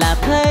Mau là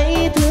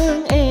thấy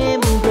thương em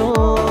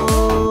rồi.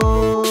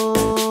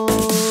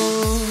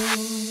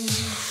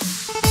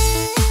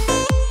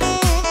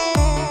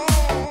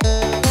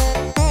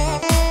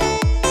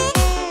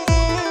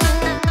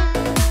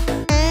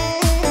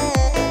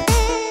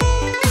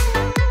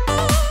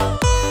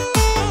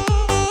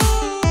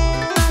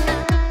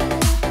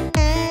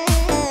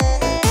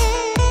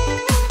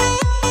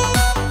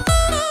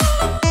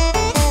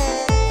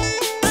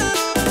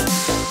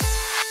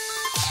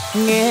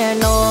 Nghe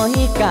nói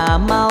Cà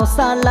Mau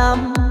xa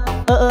lắm,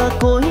 ở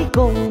cuối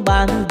cùng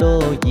bản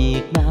đồ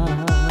Việt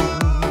Nam.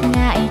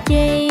 ngại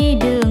chi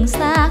đường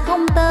xa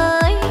không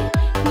tới,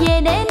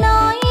 về để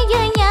nói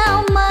với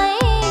nhau mấy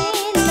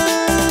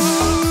lời.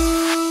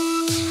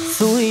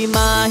 Xuôi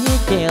mái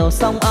chèo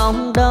sông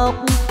Ong Đốc,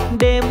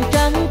 đêm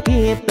trắng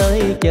nghiệp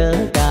tới chợ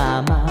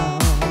Cà Mau.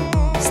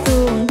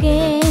 Xuồng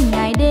ghe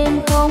ngày đêm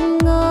không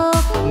ngớt,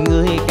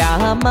 Người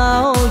Cà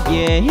Mau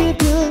dễ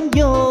thương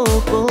vô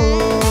cùng.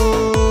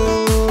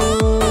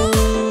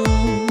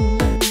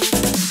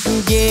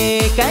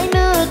 Về cái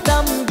nước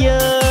tâm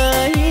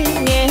giới,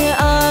 nghe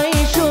ai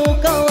ru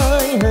câu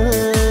ơi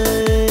hời.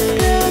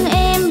 thương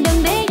em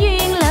đừng để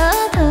duyên lỡ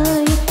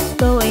thời,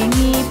 tội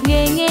nghiệp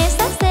ghê nghe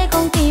sắp xe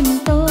con tìm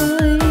tôi.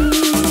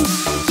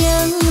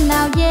 Chân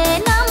nào về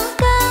năm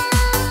cân,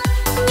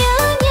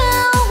 nhớ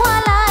nhau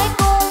qua lại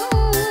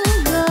cũng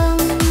gần.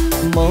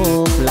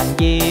 Một lần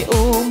về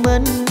U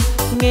Minh,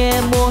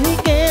 nghe mối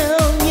kêu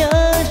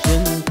nhớ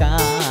rừng Cà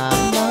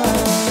Mau.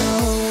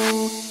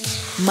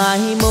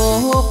 Mai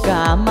mốt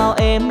Cà Mau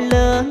em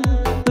lớn,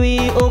 tuy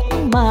Úc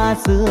mà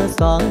xưa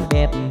son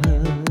đẹp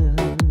hơn.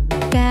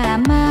 Cà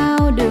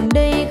Mau đường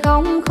đi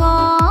không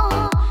khó,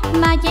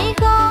 mà chỉ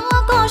khó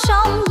có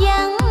sông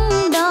vắng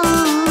đò.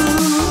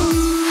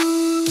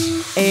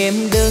 Em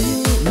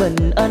đứng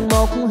mình ơn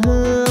một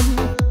hương,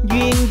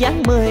 duyên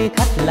dáng mời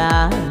khách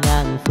lạ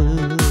ngàn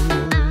phương.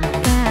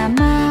 Cà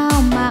Mau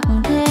mặc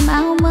thêm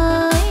áo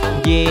mới,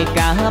 Về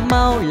Cà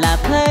Mau là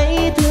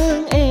thấy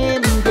thương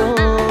em rồi.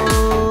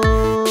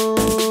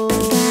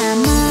 Cà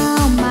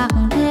Mau mặc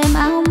thêm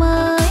áo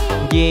mới,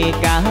 Về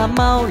Cà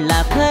Mau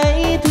là